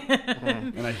 wine,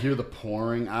 and I hear the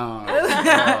pouring. I don't know.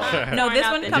 No, this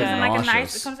out one the comes in jug. it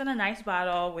Nauseous. comes in a nice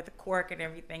bottle with a cork and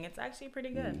everything. It's actually pretty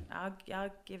good. I'll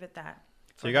give it that.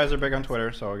 So you guys are big on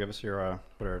Twitter, so give us your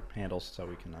Twitter handles so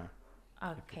we can.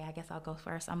 Okay, I guess I'll go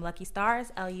first. I'm Lucky Stars,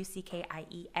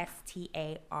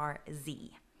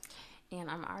 LuckiEstarz. And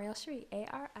I'm Ariel Shri,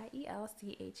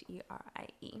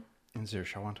 ArielCherie. Is there a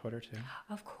show on Twitter too?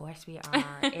 Of course we are.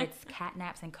 It's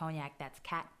Catnaps and Cognac. That's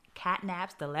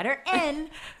Catnaps, the letter N,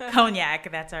 Cognac.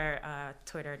 That's our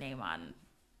Twitter name on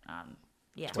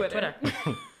Twitter.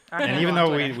 Our And handle even on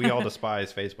though Twitter. we all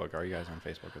despise Facebook, are you guys on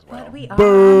Facebook as well? But we are.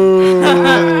 Boo!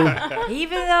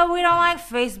 Even though we don't like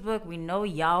Facebook, we know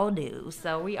y'all do.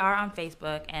 So we are on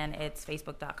Facebook, and it's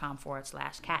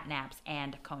facebook.com/catnaps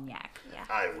and cognac. Yeah.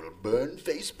 I will burn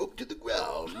Facebook to the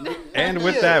ground. And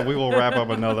with that, we will wrap up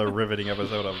another riveting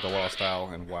episode of The Lost Style.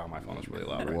 And wow, my phone is really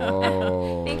loud right now.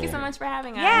 Whoa! Thank you so much for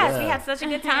having us. Yes, Yeah. we had such a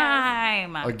good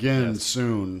time. Again,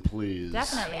 soon, please.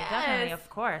 Definitely, Yes. definitely, of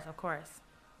course.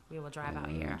 we will drive out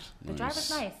here. The drive is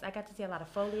nice. I got to see a lot of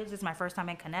foliage. This is my first time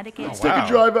in Connecticut. Let's take a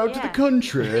drive out to the Yeah.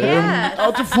 country. Yes.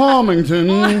 Out to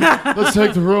Farmington. Let's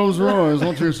take the Rolls Royce.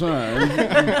 What you say?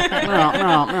 Meow,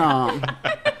 meow, meow.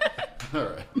 All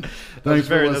right. Thanks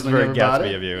for That's listening, very everybody.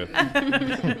 Gatsby of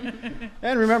you.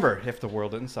 And remember, if the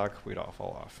world didn't suck, we'd all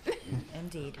fall off.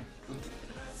 Indeed.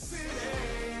 City.